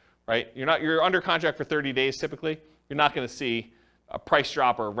 Right? You're under contract for 30 days typically. You're not going to see a price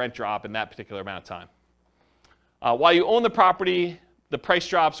drop or a rent drop in that particular amount of time. While you own the property, the price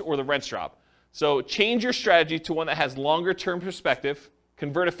drops or the rents drop. So change your strategy to one that has longer term perspective.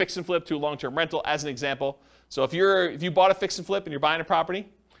 Convert a fix and flip to a long-term rental as an example. So if you bought a fix and flip and you're buying a property,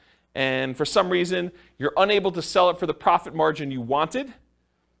 and for some reason you're unable to sell it for the profit margin you wanted,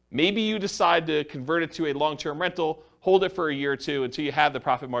 maybe you decide to convert it to a long-term rental, hold it for a year or two until you have the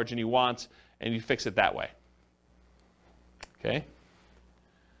profit margin you want, and you fix it that way. Okay?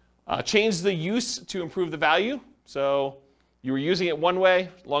 Change the use to improve the value. So you were using it one way,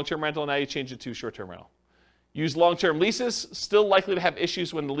 long-term rental, now you change it to short-term rental. Use long-term leases, still likely to have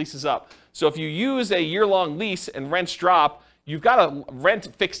issues when the lease is up. So if you use a year-long lease and rents drop, you've got a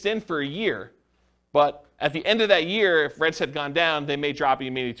rent fixed in for a year, but at the end of that year, if rents had gone down, they may drop and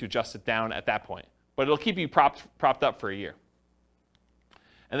you may need to adjust it down at that point. But it'll keep you propped up for a year.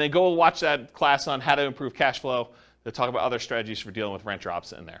 And then go watch that class on how to improve cash flow. They'll talk about other strategies for dealing with rent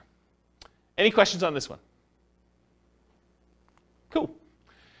drops in there. Any questions on this one? Cool.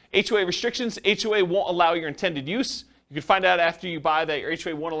 HOA restrictions. HOA won't allow your intended use. You can find out after you buy that your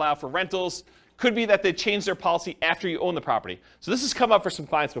HOA won't allow for rentals. Could be that they change their policy after you own the property. So this has come up for some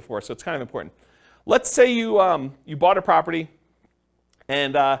clients before, so it's kind of important. Let's say you bought a property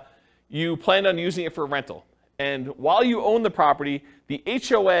and you planned on using it for a rental. And while you own the property, the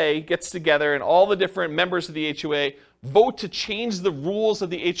HOA gets together and all the different members of the HOA vote to change the rules of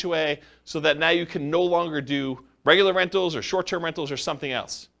the HOA so that now you can no longer do regular rentals or short-term rentals or something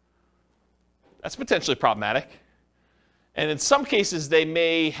else. That's potentially problematic. And in some cases, they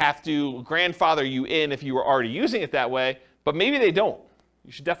may have to grandfather you in if you were already using it that way, but maybe they don't.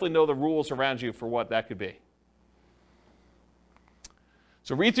 You should definitely know the rules around you for what that could be.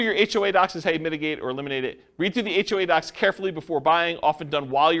 So read through your HOA docs is how you mitigate or eliminate it. Read through the HOA docs carefully before buying, often done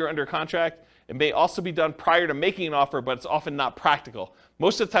while you're under contract. It may also be done prior to making an offer, but it's often not practical.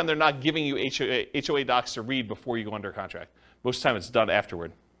 Most of the time, they're not giving you HOA docs to read before you go under contract. Most of the time, it's done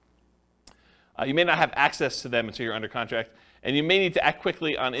afterward. You may not have access to them until you're under contract, and you may need to act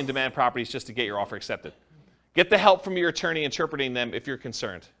quickly on in-demand properties just to get your offer accepted. Get the help from your attorney interpreting them if you're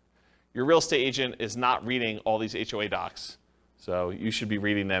concerned. Your real estate agent is not reading all these HOA docs. So you should be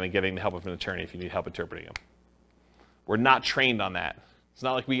reading them and getting the help of an attorney if you need help interpreting them. We're not trained on that. It's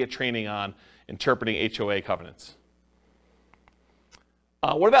not like we get training on interpreting HOA covenants.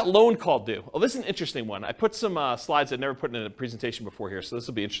 What about loan call due? Oh, this is an interesting one. I put some slides I've never put in a presentation before here, so this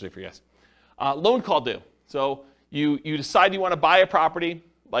will be interesting for you guys. Loan call due. So you decide you want to buy a property,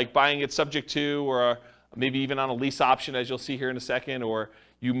 like buying it subject to, or maybe even on a lease option, as you'll see here in a second, or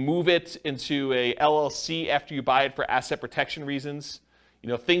you move it into a LLC after you buy it for asset protection reasons. You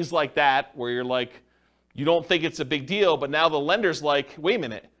know, things like that, where you're like, you don't think it's a big deal, but now the lender's like, wait a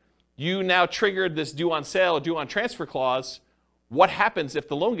minute, you now triggered this due on sale, due on transfer clause. What happens if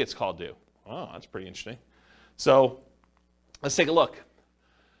the loan gets called due? Oh, that's pretty interesting. So let's take a look.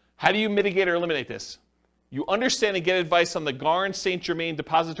 How do you mitigate or eliminate this? You understand and get advice on the Garn-St. Germain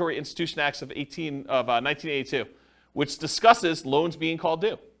Depository Institution Acts of 1982, which discusses loans being called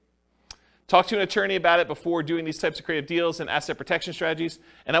due. Talk to an attorney about it before doing these types of creative deals and asset protection strategies.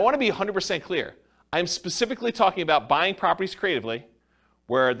 And I want to be 100% clear. I'm specifically talking about buying properties creatively,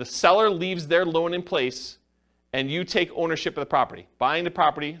 where the seller leaves their loan in place and you take ownership of the property. Buying the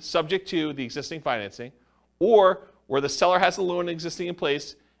property subject to the existing financing, or where the seller has the loan existing in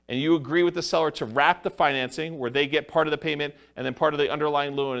place and you agree with the seller to wrap the financing where they get part of the payment and then part of the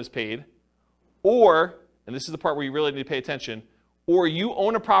underlying loan is paid. Or, and this is the part where you really need to pay attention, or you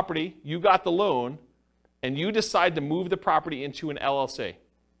own a property, you got the loan, and you decide to move the property into an LLC.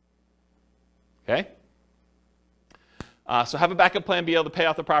 Okay? So have a backup plan, be able to pay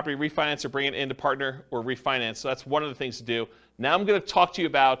off the property, refinance, or bring it in to partner or refinance. So that's one of the things to do. Now I'm going to talk to you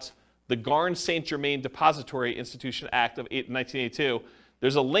about the Garn-St. Germain Depository Institution Act of 1982.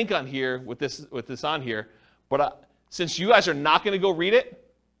 There's a link on here with this on here, but since you guys are not going to go read it,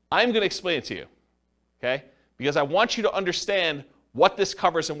 I'm going to explain it to you, okay? Because I want you to understand what this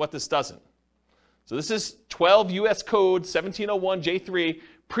covers and what this doesn't. So this is 12 U.S. Code 1701 J3,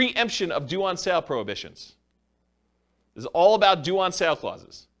 preemption of due on sale prohibitions. This is all about due on sale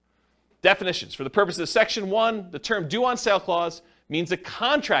clauses. Definitions. For the purposes of Section 1, the term due on sale clause means a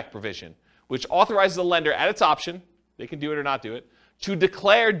contract provision which authorizes the lender at its option, they can do it or not do it, to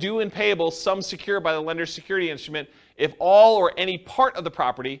declare due and payable sums secured by the lender's security instrument if all or any part of the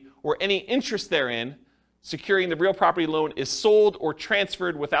property or any interest therein securing the real property loan is sold or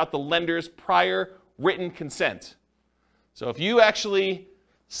transferred without the lender's prior written consent. So if you actually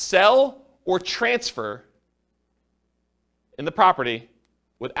sell or transfer in the property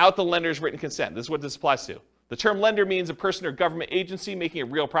without the lender's written consent, this is what this applies to. The term lender means a person or government agency making a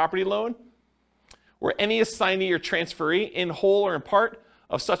real property loan, or any assignee or transferee in whole or in part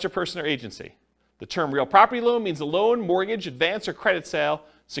of such a person or agency. The term real property loan means a loan, mortgage, advance, or credit sale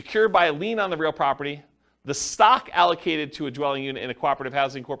secured by a lien on the real property, the stock allocated to a dwelling unit in a cooperative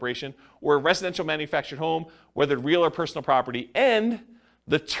housing corporation or a residential manufactured home, whether real or personal property, and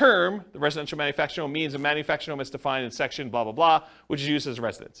the term, the residential manufactured home, means a manufactured home as defined in section blah, blah, blah, which is used as a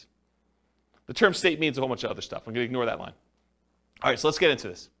residence. The term state means a whole bunch of other stuff. I'm going to ignore that line. All right, so let's get into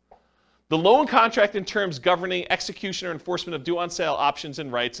this. The loan contract and terms governing execution or enforcement of due on sale options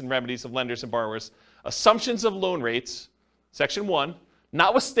and rights and remedies of lenders and borrowers, assumptions of loan rates, section 1,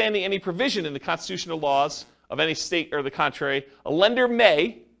 notwithstanding any provision in the constitutional laws of any state or the contrary, a lender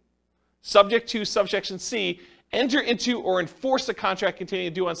may, subject to subsection C, enter into or enforce a contract containing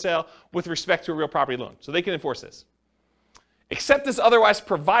a due on sale with respect to a real property loan. So they can enforce this. Except as otherwise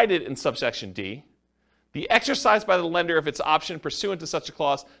provided in subsection D, the exercise by the lender of its option pursuant to such a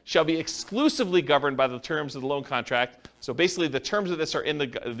clause shall be exclusively governed by the terms of the loan contract. So basically the terms of this are in the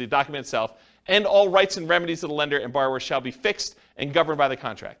document itself, and all rights and remedies of the lender and borrower shall be fixed and governed by the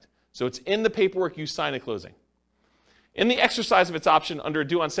contract. So it's in the paperwork you sign at closing. In the exercise of its option under a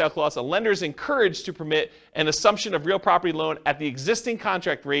due on sale clause, a lender is encouraged to permit an assumption of real property loan at the existing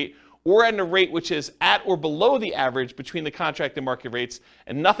contract rate or at a rate which is at or below the average between the contract and market rates,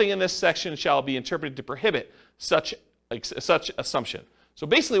 and nothing in this section shall be interpreted to prohibit such assumption. So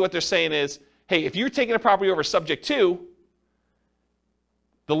basically what they're saying is, hey, if you're taking a property over subject to,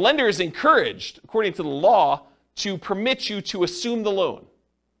 the lender is encouraged, according to the law, to permit you to assume the loan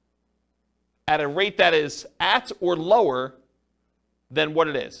at a rate that is at or lower than what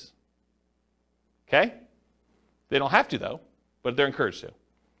it is. Okay? They don't have to, though, but they're encouraged to.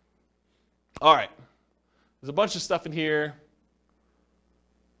 All right. There's a bunch of stuff in here.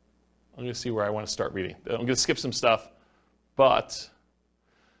 I'm going to see where I want to start reading. I'm going to skip some stuff.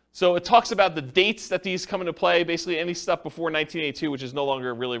 So it talks about the dates that these come into play, basically any stuff before 1982, which is no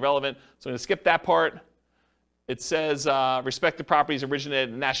longer really relevant. So I'm going to skip that part. It says respective properties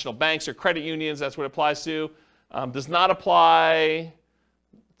originated in national banks or credit unions. That's what it applies to. Does not apply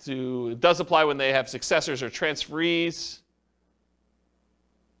to, it does apply when they have successors or transferees.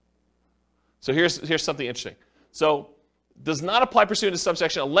 So here's something interesting. So does not apply pursuant to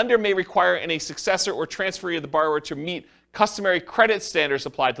subsection. A lender may require any successor or transferee of the borrower to meet customary credit standards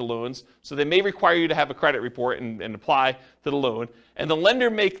applied to loans. So they may require you to have a credit report and apply to the loan. And the lender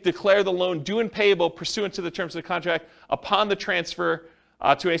may declare the loan due and payable pursuant to the terms of the contract upon the transfer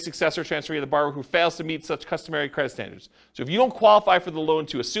to a successor or transferee of the borrower who fails to meet such customary credit standards. So if you don't qualify for the loan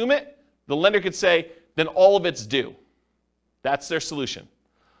to assume it, the lender could say, then all of it's due. That's their solution.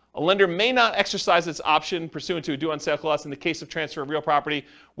 A lender may not exercise its option pursuant to a due on sale clause in the case of transfer of real property,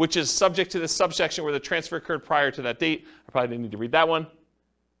 which is subject to this subsection where the transfer occurred prior to that date. I probably didn't need to read that one.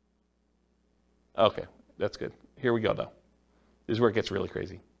 Okay, that's good. Here we go, though. This is where it gets really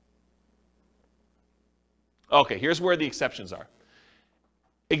crazy. Okay, here's where the exceptions are.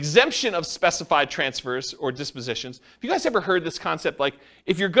 Exemption of specified transfers or dispositions. Have you guys ever heard this concept? Like,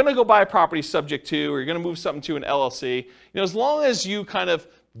 if you're going to go buy a property subject to, or you're going to move something to an LLC, as long as you kind of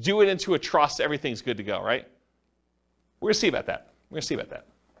do it into a trust, everything's good to go, right? We're going to see about that.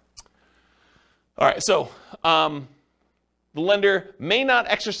 All right, so the lender may not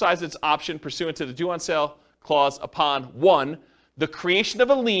exercise its option pursuant to the due on sale clause upon 1, the creation of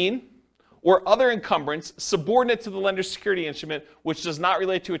a lien or other encumbrance subordinate to the lender's security instrument, which does not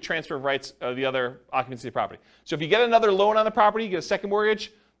relate to a transfer of rights of the other occupancy of the property. So if you get another loan on the property, you get a second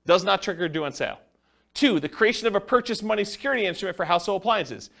mortgage, does not trigger due on sale. 2, the creation of a purchase money security instrument for household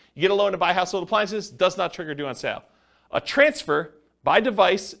appliances. You get a loan to buy household appliances, does not trigger due on sale. A transfer by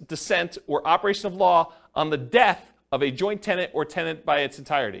device, descent, or operation of law on the death of a joint tenant or tenant by its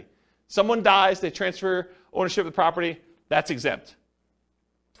entirety. Someone dies, they transfer ownership of the property, that's exempt.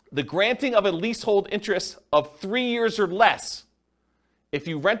 The granting of a leasehold interest of 3 years or less. If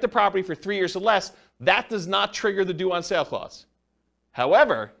you rent the property for 3 years or less, that does not trigger the due on sale clause.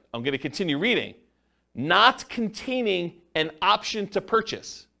 However, I'm going to continue reading. Not containing an option to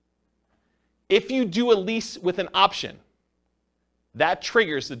purchase. If you do a lease with an option, that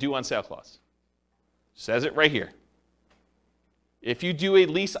triggers the due on sale clause. Says it right here. If you do a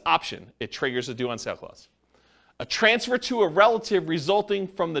lease option, it triggers the due on sale clause. A transfer to a relative resulting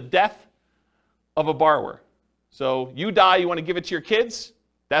from the death of a borrower. So you die, you want to give it to your kids,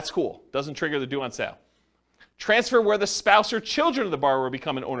 that's cool. Doesn't trigger the due on sale. Transfer where the spouse or children of the borrower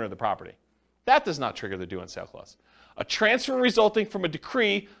become an owner of the property. That does not trigger the due on sale clause. A transfer resulting from a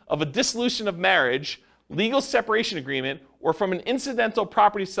decree of a dissolution of marriage, legal separation agreement, or from an incidental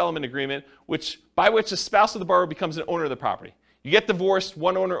property settlement agreement by which the spouse of the borrower becomes an owner of the property. You get divorced,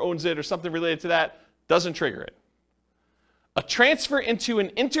 one owner owns it or something related to that, doesn't trigger it. A transfer into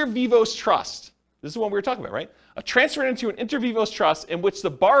an inter vivos trust. This is the one we were talking about, right? A transfer into an inter vivos trust in which the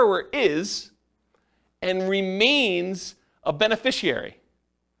borrower is and remains a beneficiary,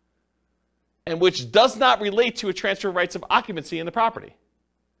 and which does not relate to a transfer of rights of occupancy in the property.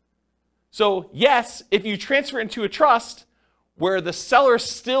 So yes, if you transfer into a trust where the seller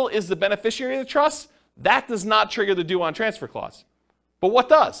still is the beneficiary of the trust, that does not trigger the due on transfer clause. But what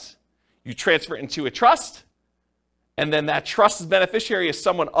does? You transfer into a trust, and then that trust's beneficiary is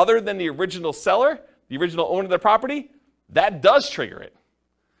someone other than the original seller, the original owner of the property, that does trigger it.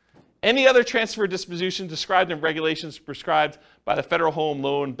 Any other transfer or disposition described in regulations prescribed by the Federal Home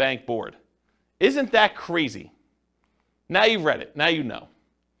Loan Bank Board. Isn't that crazy? Now you've read it. Now you know.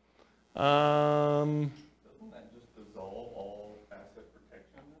 Doesn't that just dissolve all asset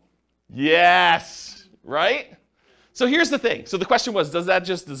protection? Yes, right? So here's the thing. So the question was, does that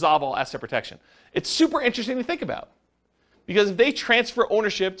just dissolve all asset protection? It's super interesting to think about. Because if they transfer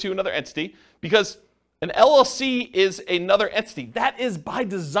ownership to another entity, because an LLC is another entity, that is by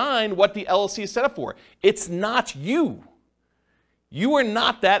design what the LLC is set up for. It's not you. You are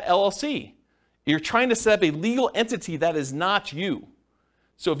not that LLC. You're trying to set up a legal entity that is not you.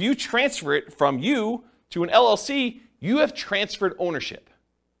 So if you transfer it from you to an LLC, you have transferred ownership.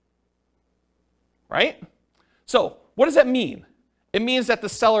 Right? So what does that mean? It means that the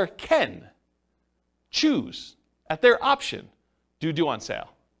seller can choose at their option do due on sale.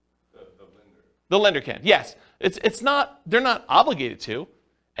 The lender can, yes. It's not, they're not obligated to,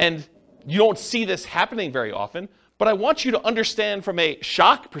 and you don't see this happening very often, but I want you to understand from a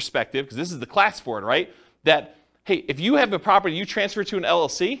shock perspective, because this is the class for it, right? That, hey, if you have a property you transfer to an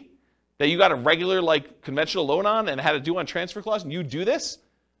LLC that you got a regular, like, conventional loan on and had a due on transfer clause, and you do this,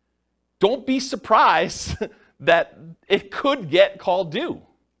 don't be surprised that it could get called due,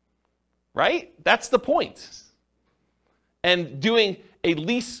 right? That's the point. And doing a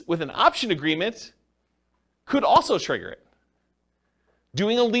lease with an option agreement could also trigger it.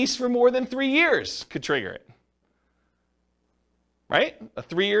 Doing a lease for more than 3 years could trigger it. Right? A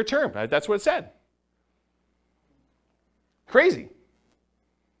 3-year term. That's what it said. Crazy.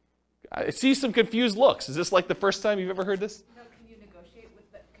 I see some confused looks. Is this like the first time you've ever heard this? No, can you negotiate with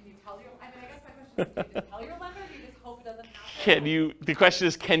can you tell your, I mean, I guess my question is, do you just tell your lender, or do you just hope it doesn't happen? The question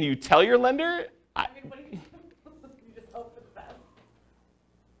is, can you tell your lender? I mean, what do you do? You just hope for the best.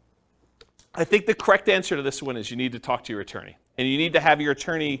 I think the correct answer to this one is you need to talk to your attorney. And you need to have your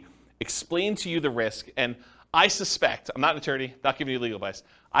attorney explain to you the risk. And I suspect, I'm not an attorney, not giving you legal advice,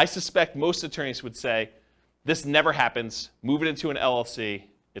 I suspect most attorneys would say, this never happens, move it into an LLC,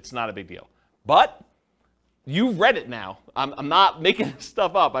 it's not a big deal. But you've read it now. I'm not making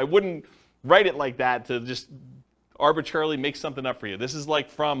stuff up. I wouldn't write it like that to just arbitrarily make something up for you. This is like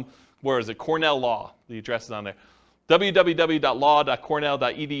from, where is it, Cornell Law. The address is on there.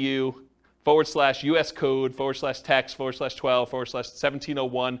 www.law.cornell.edu/US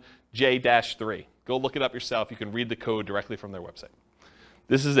code/text/12/1701J-3. Go look it up yourself. You can read the code directly from their website.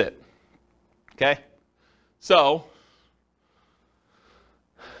 This is it. Okay? So,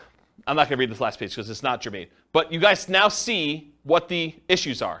 I'm not going to read this last page because it's not germane. But you guys now see what the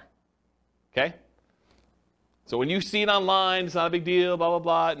issues are. Okay? So when you see it online, it's not a big deal, blah, blah,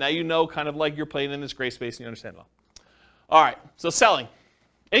 blah. Now you know kind of like you're playing in this gray space and you understand it all. All right, so selling.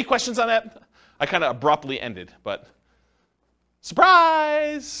 Any questions on that? I kind of abruptly ended, but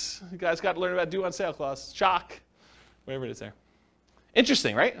surprise! You guys got to learn about due on sale clause. Shock. Whatever it is there.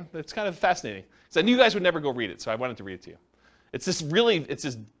 Interesting, right? It's kind of fascinating. So I knew you guys would never go read it, so I wanted to read it to you. It's this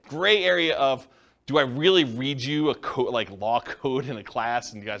gray area of, do I really read you a code, like law code in a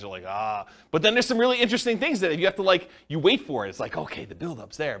class? And you guys are like, ah. But then there's some really interesting things that you have to like, you wait for it. It's like, okay, the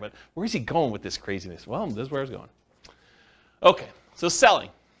build-up's there, but where's he going with this craziness? Well, this is where I was going. Okay, so selling.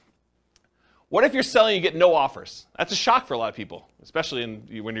 What if you're selling and you get no offers? That's a shock for a lot of people, especially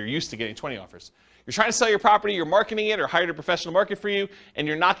when you're used to getting 20 offers. You're trying to sell your property, you're marketing it or hired a professional market for you, and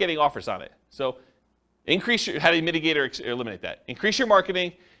you're not getting offers on it. So how do you mitigate or eliminate that? Increase your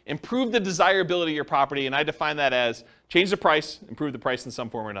marketing, improve the desirability of your property, and I define that as change the price, improve the price in some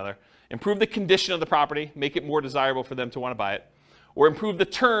form or another, improve the condition of the property, make it more desirable for them to want to buy it, or improve the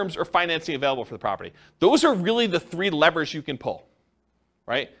terms or financing available for the property. Those are really the three levers you can pull,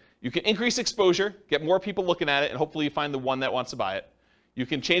 right? You can increase exposure, get more people looking at it, and hopefully you find the one that wants to buy it. You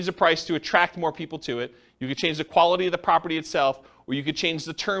can change the price to attract more people to it. You can change the quality of the property itself, or you could change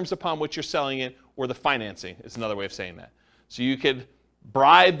the terms upon which you're selling it, or the financing is another way of saying that. So you could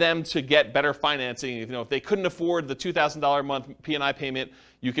bribe them to get better financing. If they couldn't afford the $2,000 a month P&I payment,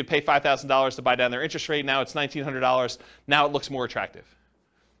 you could pay $5,000 to buy down their interest rate. Now it's $1,900. Now it looks more attractive.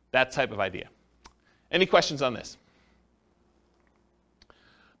 That type of idea. Any questions on this?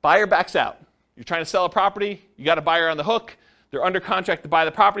 Buyer backs out. You're trying to sell a property. You got a buyer on the hook. They're under contract to buy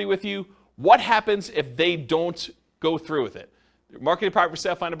the property with you. What happens if they don't go through with it? Marketed property for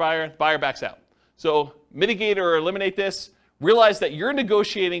sale, find a buyer, buyer backs out. So mitigate or eliminate this. Realize that your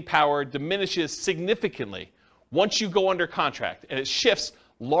negotiating power diminishes significantly once you go under contract, and it shifts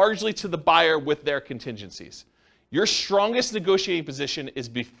largely to the buyer with their contingencies. Your strongest negotiating position is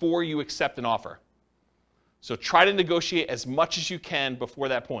before you accept an offer. So try to negotiate as much as you can before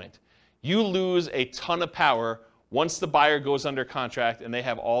that point. You lose a ton of power once the buyer goes under contract and they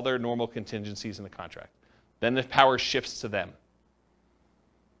have all their normal contingencies in the contract. Then the power shifts to them.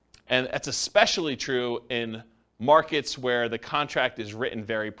 And that's especially true in markets where the contract is written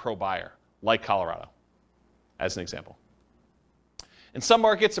very pro-buyer, like Colorado, as an example. In some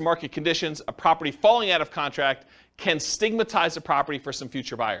markets and market conditions, a property falling out of contract can stigmatize the property for some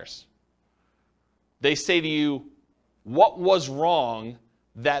future buyers. They say to you, what was wrong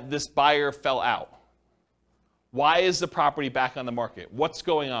that this buyer fell out? Why is the property back on the market? What's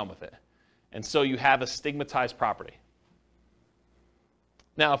going on with it? And so you have a stigmatized property.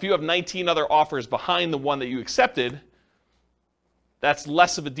 Now, if you have 19 other offers behind the one that you accepted, that's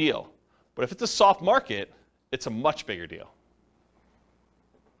less of a deal. But if it's a soft market, it's a much bigger deal.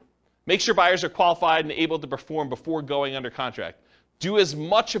 Make sure buyers are qualified and able to perform before going under contract. Do as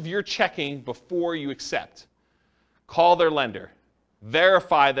much of your checking before you accept. Call their lender.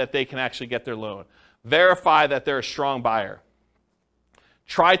 Verify that they can actually get their loan. Verify that they're a strong buyer.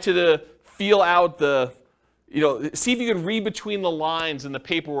 Try to feel out the, see if you can read between the lines in the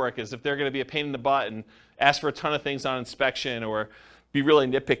paperwork as if they're going to be a pain in the butt and ask for a ton of things on inspection or be really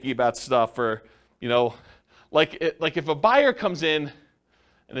nitpicky about stuff, or, like if a buyer comes in,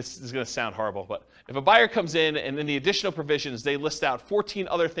 and this is going to sound horrible, but if a buyer comes in and in the additional provisions, they list out 14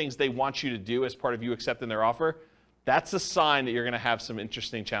 other things they want you to do as part of you accepting their offer, that's a sign that you're going to have some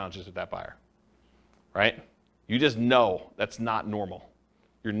interesting challenges with that buyer, right? You just know that's not normal.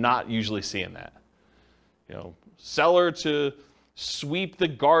 You're not usually seeing that. Seller to sweep the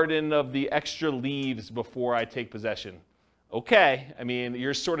garden of the extra leaves before I take possession. Okay,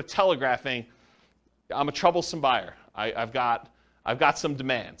 you're sort of telegraphing, I'm a troublesome buyer. I've got some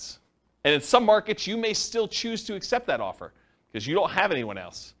demands. And in some markets, you may still choose to accept that offer because you don't have anyone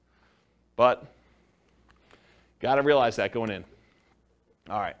else. But got to realize that going in.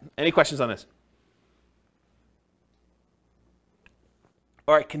 All right, any questions on this?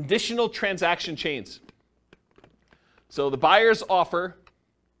 All right, conditional transaction chains. So the buyer's offer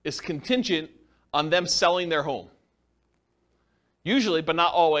is contingent on them selling their home. Usually, but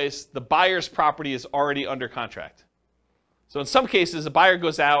not always, the buyer's property is already under contract. So in some cases, a buyer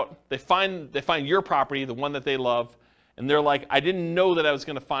goes out, they find your property, the one that they love, and they're like, I didn't know that I was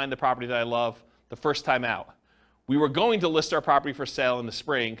going to find the property that I love the first time out. We were going to list our property for sale in the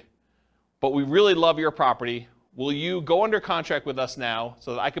spring, but we really love your property. Will you go under contract with us now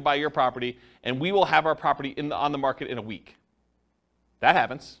so that I could buy your property, and we will have our property on the market in a week? That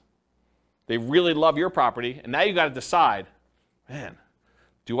happens. They really love your property, and now you got to decide, man,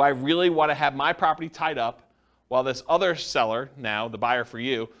 do I really want to have my property tied up while this other seller, now the buyer for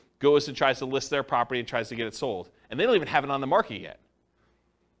you, goes and tries to list their property and tries to get it sold? And they don't even have it on the market yet.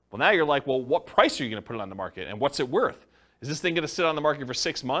 Well, now you're like, well, what price are you going to put it on the market, and what's it worth? Is this thing going to sit on the market for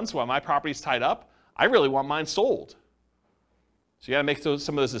 6 months while my property's tied up? I really want mine sold. So you got to make some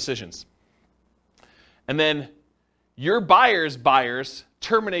of those decisions. And then your buyers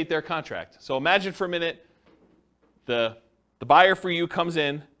terminate their contract. So imagine for a minute, the buyer for you comes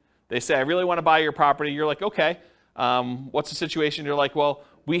in. They say, I really want to buy your property. You're like, okay, what's the situation? You're like, well,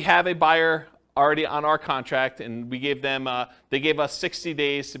 we have a buyer already on our contract, and we gave them, they gave us 60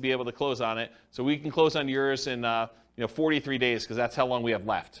 days to be able to close on it. So we can close on yours in 43 days because that's how long we have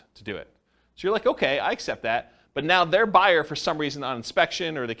left to do it. So you're like, okay, I accept that. But now their buyer, for some reason, on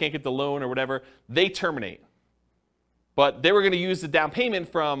inspection or they can't get the loan or whatever, they terminate. But they were going to use the down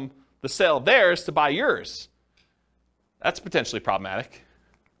payment from the sale of theirs to buy yours. That's potentially problematic,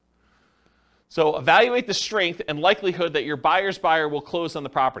 So evaluate the strength and likelihood that your buyer's buyer will close on the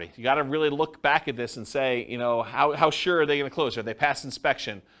property. You got to really look back at this and say, how sure are they going to close? Are they past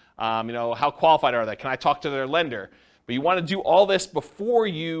inspection? How qualified are they? Can I talk to their lender? But you want to do all this before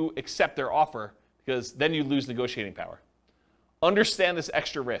you accept their offer, because then you lose negotiating power. Understand this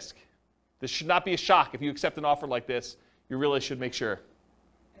extra risk. This should not be a shock. If you accept an offer like this, you really should make sure.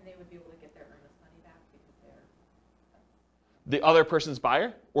 And they would be able to get their earnest money back because they're... The other person's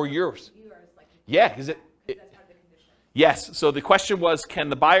buyer or yours? Yours, like... Yeah, because that's part of the condition. Yes. So the question was, can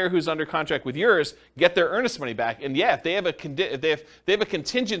the buyer who's under contract with yours get their earnest money back? And yeah, if they have a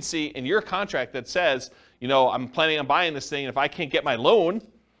contingency in your contract that says, I'm planning on buying this thing, and if I can't get my loan,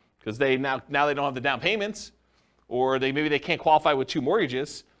 because they now they don't have the down payments, or maybe they can't qualify with 2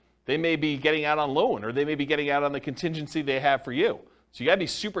 mortgages, they may be getting out on loan, or they may be getting out on the contingency they have for you. So you got to be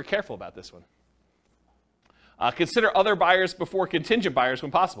super careful about this one. Consider other buyers before contingent buyers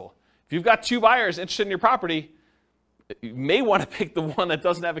when possible. If you've got 2 buyers interested in your property, you may want to pick the one that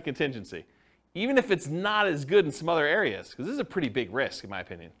doesn't have a contingency, even if it's not as good in some other areas, because this is a pretty big risk, in my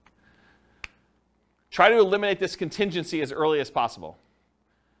opinion. Try to eliminate this contingency as early as possible.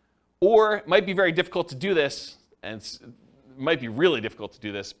 Or it might be very difficult to do this, and it might be really difficult to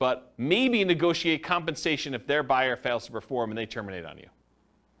do this, but maybe negotiate compensation if their buyer fails to perform and they terminate on you.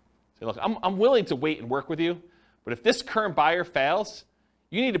 Say, look, I'm willing to wait and work with you, but if this current buyer fails,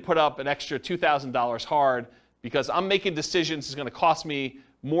 you need to put up an extra $2,000 hard, because I'm making decisions that's going to cost me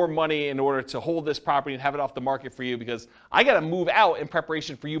more money in order to hold this property and have it off the market for you, because I got to move out in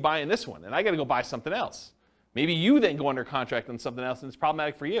preparation for you buying this one, and I got to go buy something else. Maybe you then go under contract on something else, and it's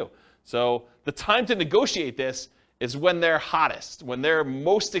problematic for you. So the time to negotiate this is when they're hottest, when they're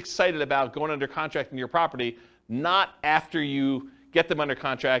most excited about going under contract in your property, not after you get them under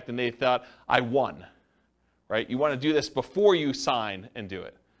contract and they thought, I won, right? You want to do this before you sign and do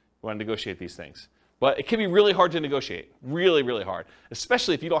it. You want to negotiate these things. But it can be really hard to negotiate, really, really hard,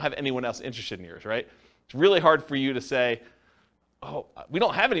 especially if you don't have anyone else interested in yours, right? It's really hard for you to say, oh, we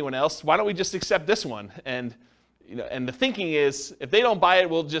don't have anyone else. Why don't we just accept this one? And the thinking is, if they don't buy it,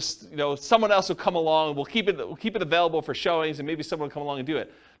 we'll just, someone else will come along. We'll keep it available for showings, and maybe someone will come along and do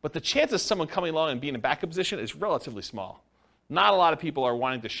it. But the chance of someone coming along and being in a backup position is relatively small. Not a lot of people are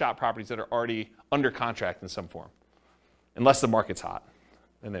wanting to shop properties that are already under contract in some form, unless the market's hot,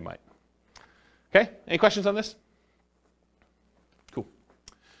 then they might. Okay, any questions on this? Cool.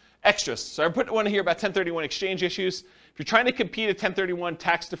 Extras. So I put one here about 1031 exchange issues. If you're trying to compete a 1031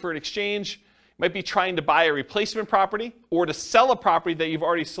 tax-deferred exchange, you might be trying to buy a replacement property or to sell a property that you've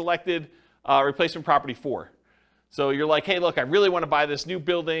already selected a replacement property for. So you're like, hey, look, I really want to buy this new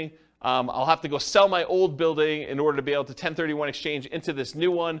building. I'll have to go sell my old building in order to be able to 1031 exchange into this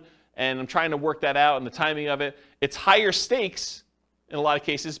new one, and I'm trying to work that out and the timing of it. It's higher stakes in a lot of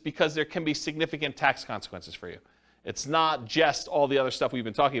cases because there can be significant tax consequences for you. It's not just all the other stuff we've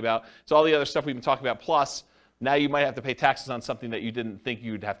been talking about. It's all the other stuff we've been talking about, plus now you might have to pay taxes on something that you didn't think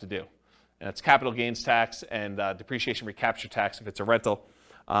you'd have to do. And it's capital gains tax and depreciation recapture tax if it's a rental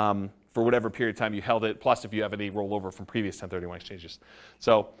for whatever period of time you held it, plus if you have any rollover from previous 1031 exchanges.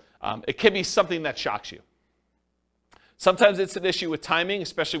 So it can be something that shocks you. Sometimes it's an issue with timing,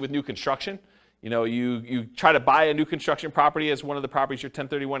 especially with new construction. You try to buy a new construction property as one of the properties you're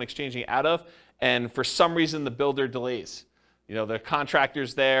 1031 exchanging out of, and for some reason the builder delays. The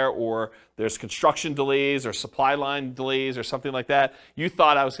contractor's there, or there's construction delays or supply line delays or something like that. You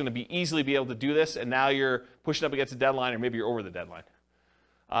thought I was going to easily be able to do this, and now you're pushing up against a deadline, or maybe you're over the deadline.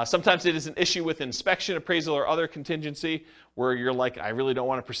 Sometimes it is an issue with inspection, appraisal, or other contingency where you're like, I really don't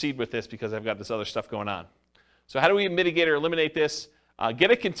want to proceed with this because I've got this other stuff going on. So how do we mitigate or eliminate this? Get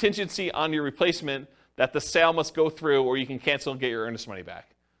a contingency on your replacement that the sale must go through, or you can cancel and get your earnest money back.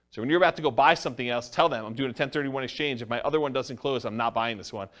 So when you're about to go buy something else, tell them, I'm doing a 1031 exchange. If my other one doesn't close, I'm not buying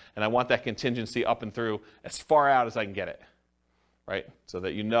this one. And I want that contingency up and through as far out as I can get it, right? So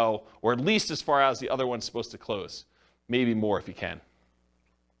that you know, or at least as far out as the other one's supposed to close. Maybe more if you can.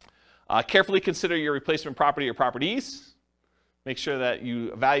 Carefully consider your replacement property or properties. Make sure that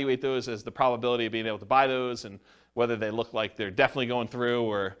you evaluate those as the probability of being able to buy those, and whether they look like they're definitely going through,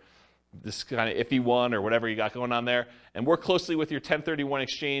 or this kind of iffy one, or whatever you got going on there. And work closely with your 1031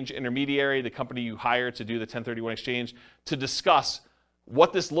 exchange intermediary, the company you hire to do the 1031 exchange, to discuss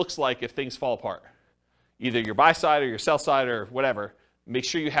what this looks like if things fall apart. Either your buy side or your sell side or whatever. Make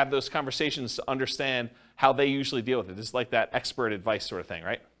sure you have those conversations to understand how they usually deal with it. This is like that expert advice sort of thing,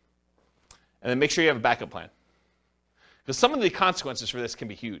 right? And then make sure you have a backup plan. Because some of the consequences for this can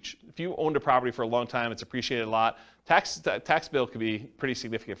be huge. If you owned a property for a long time, it's appreciated a lot. Tax bill could be pretty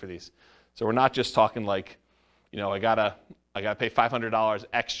significant for these. So we're not just talking like, I got I got to pay $500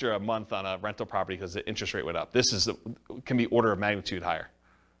 extra a month on a rental property because the interest rate went up. This can be order of magnitude higher.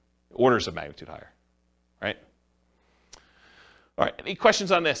 Orders of magnitude higher, right? All right, any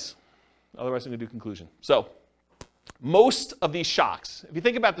questions on this? Otherwise, I'm going to do conclusion. So, most of these shocks, if you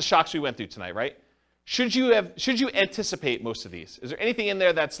think about the shocks we went through tonight, right? Should you anticipate most of these? Is there anything in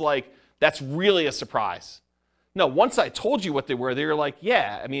there that's really a surprise? No, once I told you what they were like,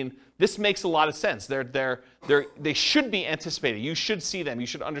 yeah, I mean, this makes a lot of sense. They should be anticipated. You should see them. You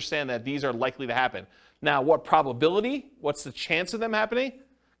should understand that these are likely to happen. Now, what probability? What's the chance of them happening?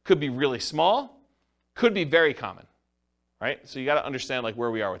 Could be really small, could be very common, right? So you got to understand like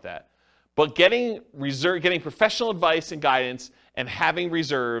where we are with that. But getting professional advice and guidance and having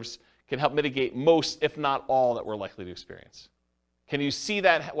reserves can help mitigate most, if not all, that we're likely to experience. Can you see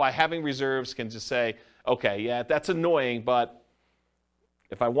that why having reserves can just say, okay, yeah, that's annoying, but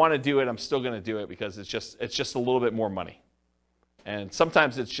if I want to do it, I'm still going to do it because it's just a little bit more money. And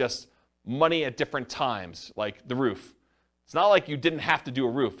sometimes it's just money at different times, like the roof. It's not like you didn't have to do a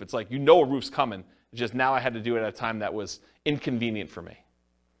roof. It's like a roof's coming. It's just now I had to do it at a time that was inconvenient for me.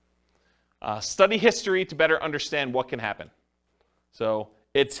 Study history to better understand what can happen. So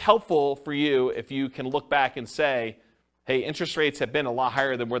it's helpful for you if you can look back and say, hey, interest rates have been a lot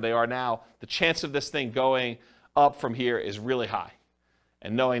higher than where they are now. The chance of this thing going up from here is really high.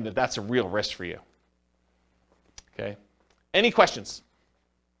 And knowing that that's a real risk for you. Okay. Any questions?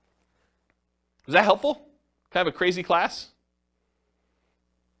 Was that helpful? Kind of a crazy class?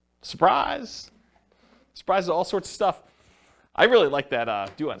 Surprise. Surprise to all sorts of stuff. I really like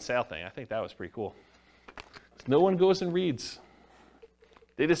that due on sale thing. I think that was pretty cool. No one goes and reads.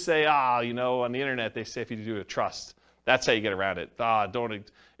 They just say, on the internet, they say if you do a trust, that's how you get around it. Don't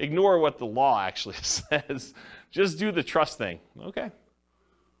ignore what the law actually says. Just do the trust thing. Okay.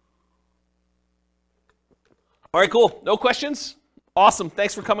 All right, cool. No questions? Awesome.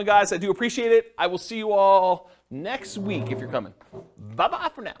 Thanks for coming, guys. I do appreciate it. I will see you all next week if you're coming.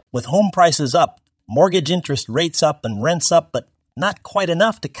 Bye-bye for now. With home prices up, mortgage interest rates up, and rents up, but not quite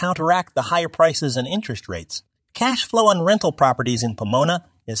enough to counteract the higher prices and interest rates, cash flow on rental properties in Pomona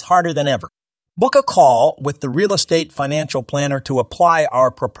is harder than ever. Book a call with the Real Estate Financial Planner to apply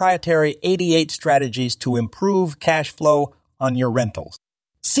our proprietary 88 strategies to improve cash flow on your rentals.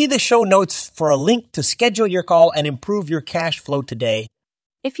 See the show notes for a link to schedule your call and improve your cash flow today.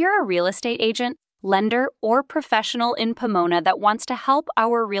 If you're a real estate agent, lender, or professional in Pomona that wants to help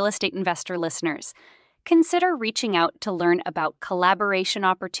our real estate investor listeners, consider reaching out to learn about collaboration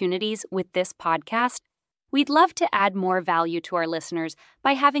opportunities with this podcast. We'd love to add more value to our listeners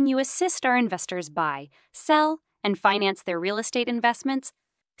by having you assist our investors buy, sell, and finance their real estate investments.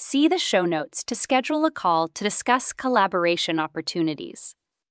 See the show notes to schedule a call to discuss collaboration opportunities.